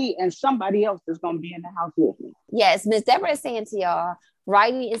can see, and somebody else is going to be in the house with me. Yes, Ms. Deborah is saying to y'all,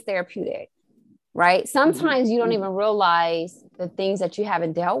 writing is therapeutic, right? Sometimes you don't even realize the things that you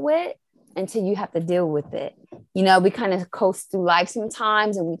haven't dealt with until you have to deal with it. We kind of coast through life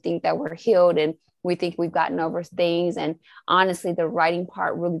sometimes, and we think that we're healed and we think we've gotten over things. And honestly, the writing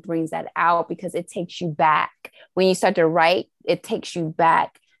part really brings that out, because it takes you back. When you start to write, it takes you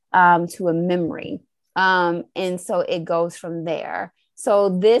back to a memory. And so it goes from there.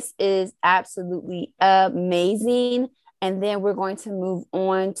 So this is absolutely amazing. And then we're going to move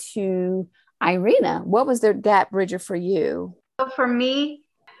on to Irina. What was the gap bridger for you? So for me,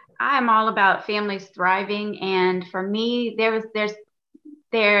 I'm all about families thriving. And for me, there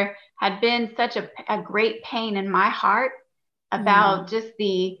had been such a great pain in my heart about just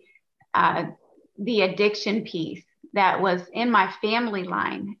the addiction piece that was in my family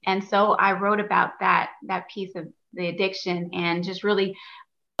line. And so I wrote about that piece of the addiction, and just really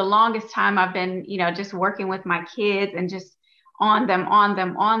the longest time I've been, just working with my kids and just on them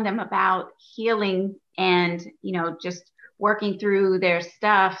about healing and, just working through their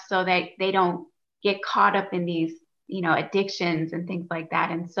stuff so that they don't get caught up in these, addictions and things like that.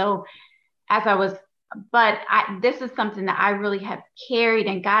 And so this is something that I really have carried,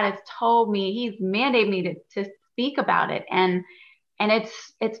 and God has told me, he's mandated me to speak about it. And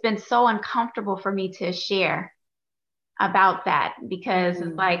it's been so uncomfortable for me to share about that, because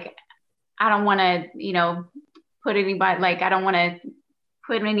it's like, I don't want to, put anybody, I don't want to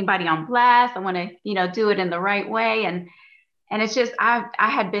put anybody on blast. I want to, do it in the right way. And it's just, I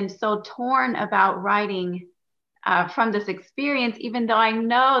had been so torn about writing from this experience, even though I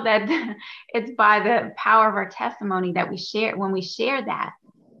know that it's by the power of our testimony that we share. When we share that,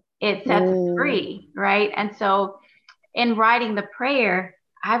 it sets us free, right? And so in writing the prayer,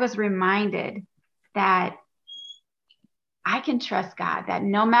 I was reminded that I can trust God, that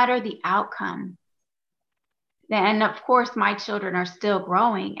no matter the outcome, and of course, my children are still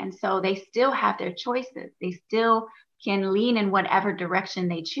growing, and so they still have their choices. They still can lean in whatever direction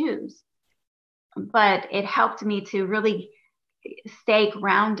they choose. but it helped me to really stay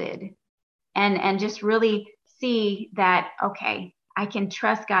grounded and just really see that, okay, I can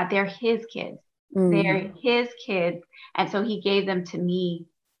trust God. They're his kids. They're his kids. And so he gave them to me.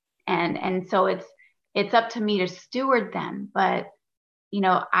 And so it's up to me to steward them. But,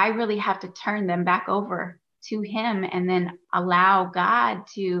 I really have to turn them back over to him and then allow God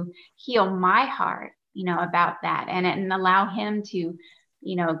to heal my heart, about that and allow him to,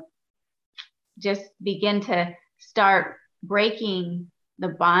 just begin to start breaking the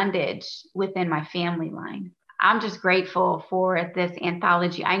bondage within my family line. I'm just grateful for this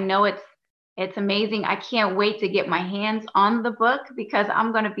anthology. I know it's amazing. I can't wait to get my hands on the book because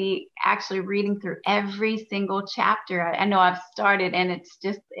I'm going to be actually reading through every single chapter. I know I've started, and it's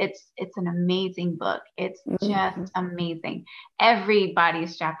an amazing book. It's just amazing.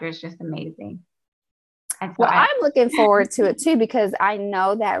 Everybody's chapter is just amazing. So well, I'm looking forward to it too, because I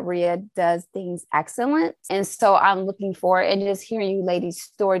know that Ria does things excellent. And so I'm looking forward and just hearing you ladies'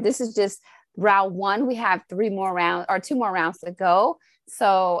 story. This is just round one. We have 2 more rounds to go.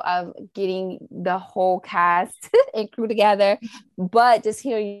 So getting the whole cast and crew together, but just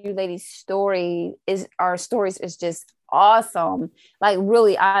hearing you ladies' stories is just awesome. Like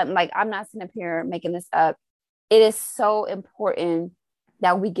really, I'm not sitting up here making this up. It is so important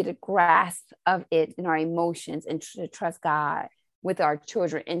that we get a grasp of it in our emotions and to trust God with our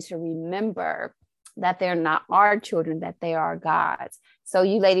children and to remember that they're not our children, that they are God's. So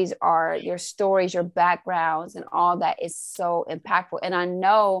you ladies your stories, your backgrounds and all that is so impactful. And I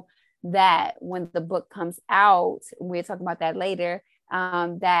know that when the book comes out, we'll talk about that later,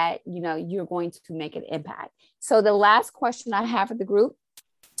 that, you're going to make an impact. So the last question I have for the group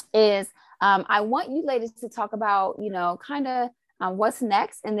is, I want you ladies to talk about, kind of, what's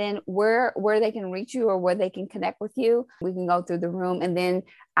next, and then where they can reach you or where they can connect with you. We can go through the room, and then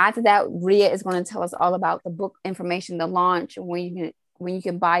after that, Ria is going to tell us all about the book information, the launch, when you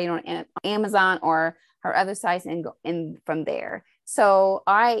can buy it on Amazon or her other sites, and go in from there. So,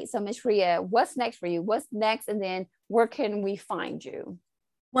 all right. So, Miss Ria, what's next for you? What's next, and then where can we find you?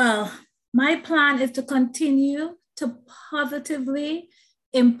 Well, my plan is to continue to positively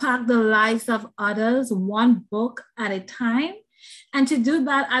impact the lives of others, one book at a time. And to do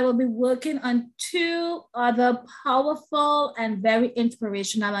that, I will be working on 2 other powerful and very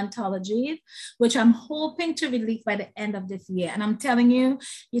inspirational anthologies, which I'm hoping to release by the end of this year. And I'm telling you,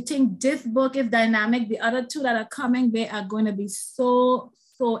 you think this book is dynamic. The other 2 that are coming, they are going to be so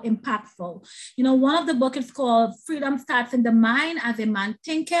impactful. One of the books is called Freedom Starts in the Mind as a Man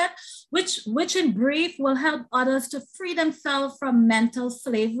Thinketh, which in brief will help others to free themselves from mental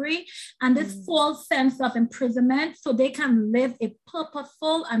slavery and this false sense of imprisonment so they can live a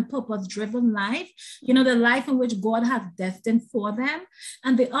purposeful and purpose-driven life, the life in which God has destined for them.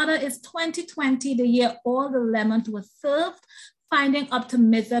 And the other is 2020, the year all the lemons were served, finding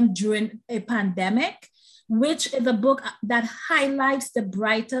optimism during a pandemic, which is a book that highlights the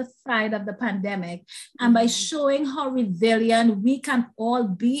brighter side of the pandemic and by showing how resilient we can all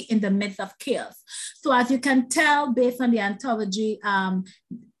be in the midst of chaos. So as you can tell, based on the anthology,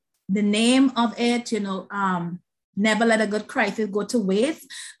 the name of it, Never Let a Good Crisis Go to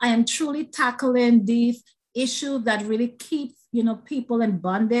Waste. I am truly tackling these issues that really keep, people in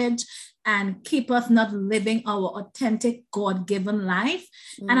bondage and keep us not living our authentic God-given life.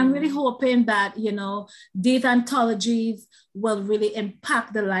 And I'm really hoping that, these anthologies will really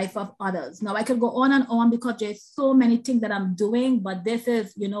impact the life of others. Now I could go on and on because there's so many things that I'm doing, but this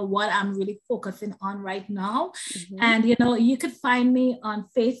is, what I'm really focusing on right now. And, you could find me on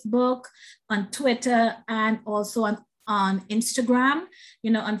Facebook, on Twitter, and also on Instagram.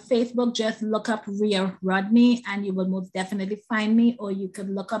 On Facebook, just look up Ria Rodney and you will most definitely find me, or you could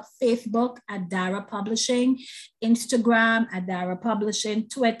look up Facebook at Dara Publishing, Instagram at Dara Publishing,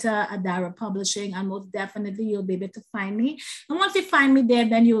 Twitter at Dara Publishing, and most definitely you'll be able to find me. And once you find me there,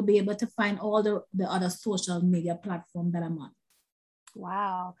 then you'll be able to find all the other social media platforms that I'm on.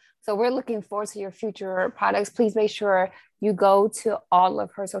 Wow. So we're looking forward to your future products. Please make sure you go to all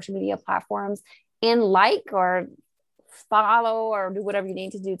of her social media platforms and like or follow or do whatever you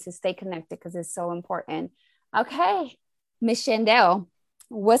need to do to stay connected, because it's so important. Okay, Miss Shandell,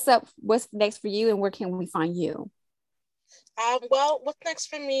 what's up? What's next for you, and where can we find you? Well, what's next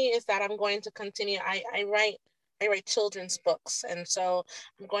for me is that I'm going to continue. I write children's books, and so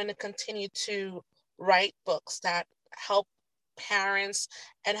I'm going to continue to write books that help parents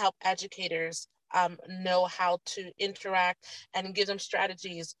and help educators know how to interact and give them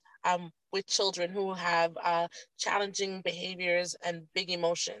strategies with children who have challenging behaviors and big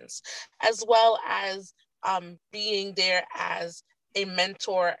emotions, as well as being there as a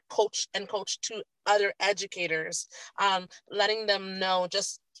mentor, coach to other educators, letting them know,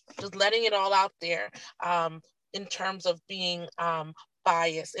 just letting it all out there, in terms of being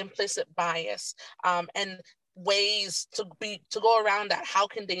bias, implicit bias, and ways to go around that. How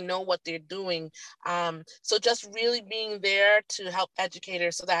can they know what they're doing? So just really being there to help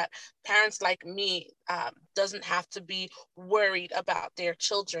educators, so that parents like me doesn't have to be worried about their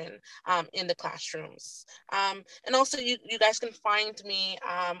children in the classrooms. And also you guys can find me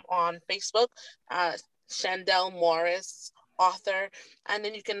on Facebook, Shandell Morris, author, and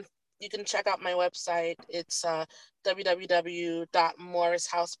then you can check out my website. It's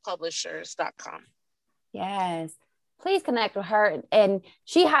www.morrishousepublishers.com. Yes. Please connect with her. And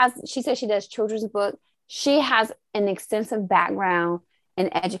she says she does children's book. She has an extensive background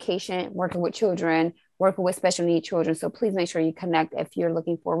in education, working with children, working with special needs children. So please make sure you connect if you're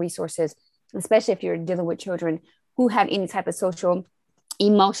looking for resources, especially if you're dealing with children who have any type of social,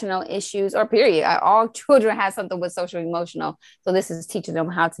 emotional issues, or period. All children have something with social emotional. So this is teaching them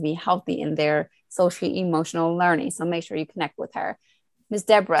how to be healthy in their social emotional learning. So make sure you connect with her. Ms.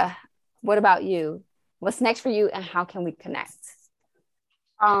 Deborah, what about you? What's next for you, and how can we connect?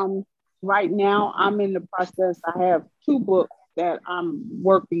 Right now, I'm in the process. I have 2 books that I'm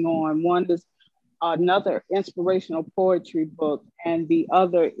working on. One is another inspirational poetry book, and the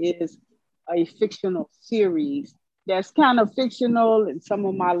other is a fictional series that's kind of fictional, and some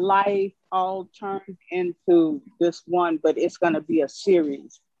of my life all turned into this one, but it's going to be a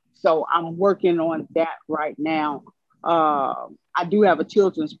series. So I'm working on that right now. I do have a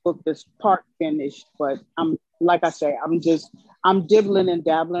children's book that's part finished, but I'm dibbling and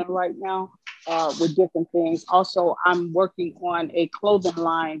dabbling right now with different things. Also, I'm working on a clothing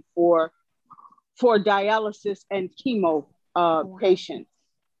line for dialysis and chemo patients.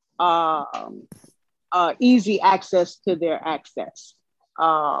 Easy access to their access.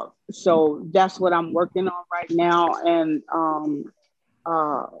 So that's what I'm working on right now. And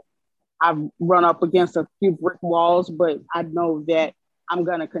I've run up against a few brick walls, but I know that I'm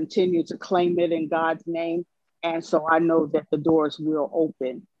going to continue to claim it in God's name. And so I know that the doors will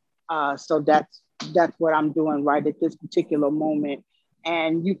open. So that's what I'm doing right at this particular moment.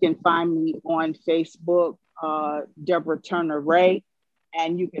 And you can find me on Facebook, Deborah Turner Ray,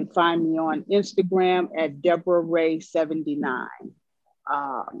 and you can find me on Instagram at Deborah Ray 79.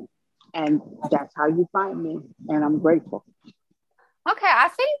 And that's how you find me. And I'm grateful. Okay, I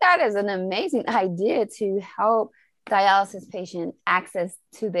think that is an amazing idea to help dialysis patients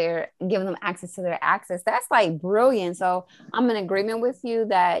give them access to their access. That's like brilliant. So I'm in agreement with you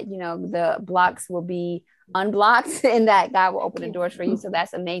that, the blocks will be unblocked and that God will open the doors for you. So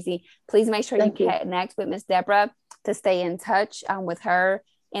that's amazing. Please make sure you connect with Miss Deborah to stay in touch with her.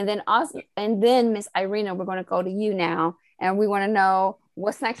 And then Miss Irina, we're going to go to you now. And we want to know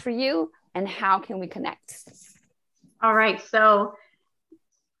what's next for you and how can we connect? All right. So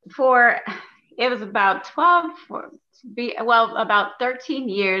it was about about 13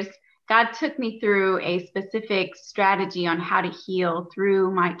 years, God took me through a specific strategy on how to heal through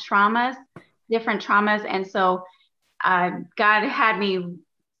my traumas, different traumas. And so God had me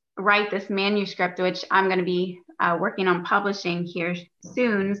write this manuscript, which I'm going to be working on publishing here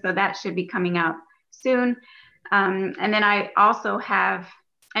soon. So that should be coming out soon. And then I also have,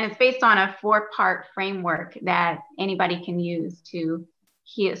 and it's based on a 4-part framework that anybody can use to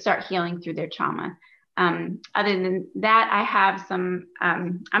start healing through their trauma. Other than that, I have some,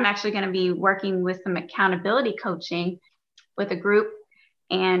 I'm actually going to be working with some accountability coaching with a group,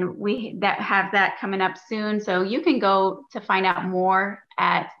 and we have that coming up soon. So you can go to find out more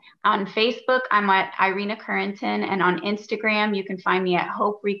on Facebook. I'm at Irina Currington, and on Instagram, you can find me at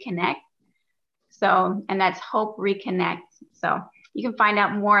Hope Reconnect. So, and that's Hope Reconnect. So you can find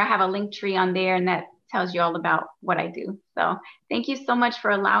out more. I have a link tree on there, and that tells you all about what I do. So thank you so much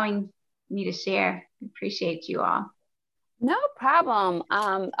for allowing me to share. Appreciate you all. No problem.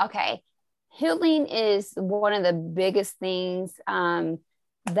 Okay. Healing is one of the biggest things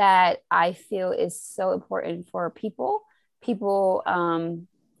that I feel is so important for people,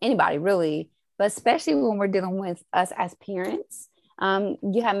 anybody really, but especially when we're dealing with us as parents.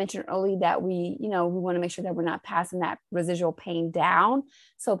 You had mentioned earlier that we want to make sure that we're not passing that residual pain down.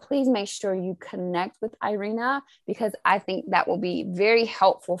 So please make sure you connect with Irina, because I think that will be very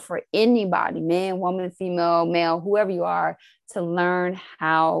helpful for anybody, man, woman, female, male, whoever you are, to learn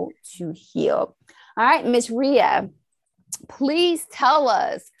how to heal. All right, Miss Ria, please tell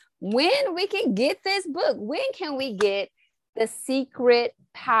us when we can get this book. When can we get The Secret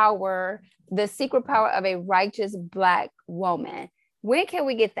Power of a Righteous Black Woman? When can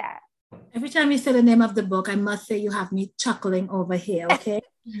we get that? Every time you say the name of the book, I must say you have me chuckling over here, okay?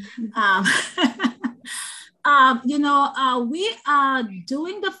 um, we are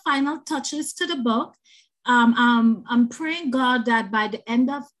doing the final touches to the book. I'm praying God that by the end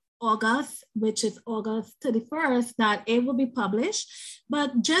of August, which is August 31st, that it will be published.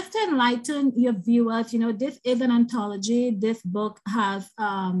 But just to enlighten your viewers, this is an anthology. This book has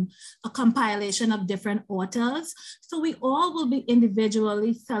a compilation of different authors. So we all will be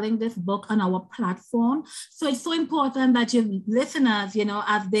individually selling this book on our platform. So it's so important that your listeners,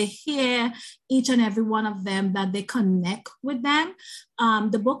 as they hear each and every one of them, that they connect with them.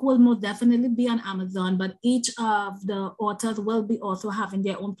 The book will most definitely be on Amazon, but each of the authors will be also having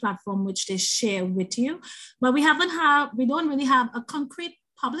their own platform, which they share with you. But we don't really have a concrete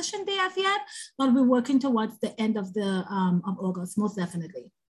publishing day as yet, but we're working towards the end of of August, most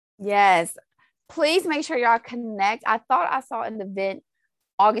definitely. Yes. Please make sure y'all connect. I thought I saw an event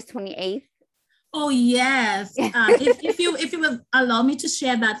August 28th. Oh, yes. If you will allow me to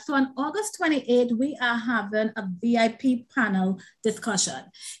share that. So on August 28th, we are having a VIP panel discussion.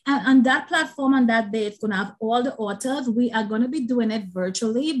 And on that platform, on that day, it's going to have all the authors. We are going to be doing it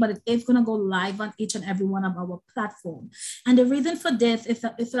virtually, but it is going to go live on each and every one of our platforms. And the reason for this is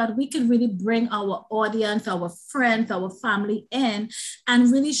so that we can really bring our audience, our friends, our family in and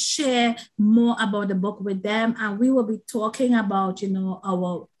really share more about the book with them. And we will be talking about,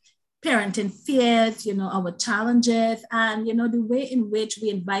 our parenting fears, our challenges, and, the way in which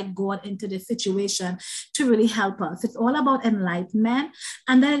we invite God into the situation to really help us. It's all about enlightenment,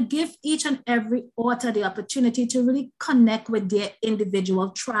 and then give each and every author the opportunity to really connect with their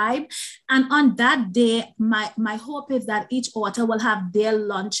individual tribe. And on that day, my hope is that each author will have their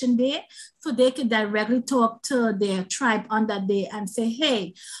luncheon day, so they can directly talk to their tribe on that day and say,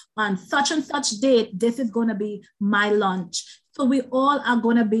 hey, on such and such date, this is going to be my lunch. So we all are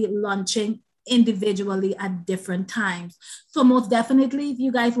going to be launching individually at different times. So most definitely, if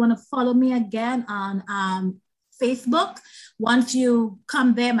you guys want to follow me again on Facebook, once you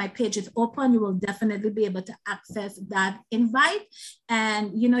come there, my page is open. You will definitely be able to access that invite.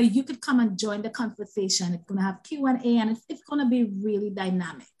 And, you could come and join the conversation. It's going to have Q&A, and it's going to be really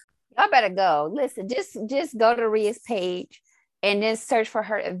dynamic. Y'all better go. Listen, just go to Ria's page and then search for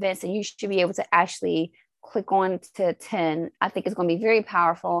her events, and you should be able to actually click on to attend. I think it's going to be very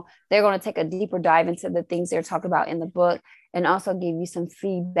powerful. They're going to take a deeper dive into the things they're talking about in the book, and also give you some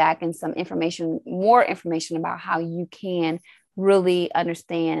feedback and some more information about how you can really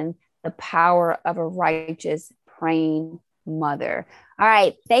understand the power of a righteous praying mother. All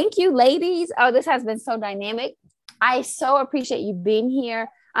right. Thank you, ladies. Oh, this has been so dynamic. I so appreciate you being here.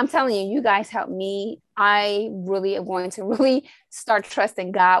 I'm telling you, you guys helped me. I really am going to really start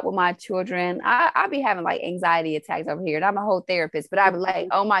trusting God with my children. I'll be having like anxiety attacks over here, and I'm a whole therapist, but I'll be like,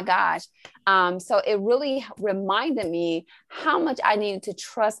 oh my gosh. So it really reminded me how much I needed to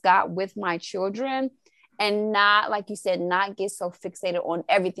trust God with my children, and not, like you said, not get so fixated on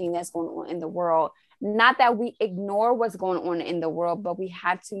everything that's going on in the world. Not that we ignore what's going on in the world, but we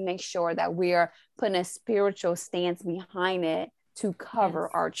have to make sure that we are putting a spiritual stance behind it to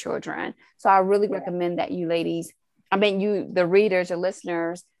cover our children. So I really recommend that you ladies, the readers, your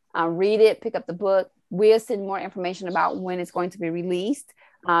listeners, read it, pick up the book. We'll send more information about when it's going to be released.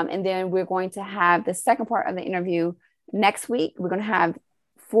 And then we're going to have the second part of the interview next week. We're going to have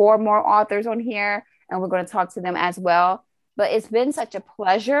 4 more authors on here, and we're going to talk to them as well. But it's been such a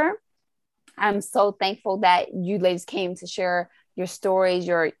pleasure. I'm so thankful that you ladies came to share your stories,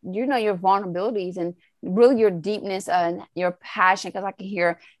 your vulnerabilities, and really your deepness and your passion, because I can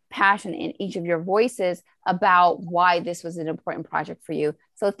hear passion in each of your voices about why this was an important project for you.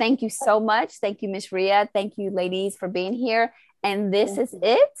 So thank you so much. Thank you, Miss Ria. Thank you, ladies, for being here. And this is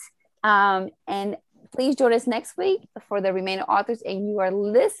it. And please join us next week for the remaining authors. And you are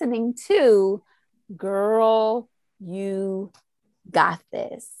listening to Girl, You Got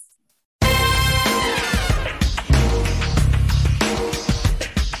This.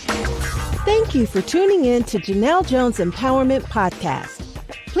 Thank you for tuning in to Janelle Jones Empowerment Podcast.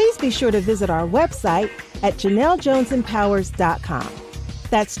 Please be sure to visit our website at JanelleJonesEmpowers.com.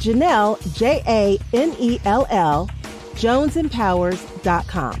 That's Janelle, Janell,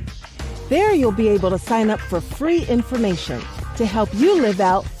 JonesEmpowers.com. There you'll be able to sign up for free information to help you live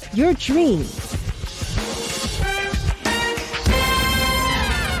out your dreams.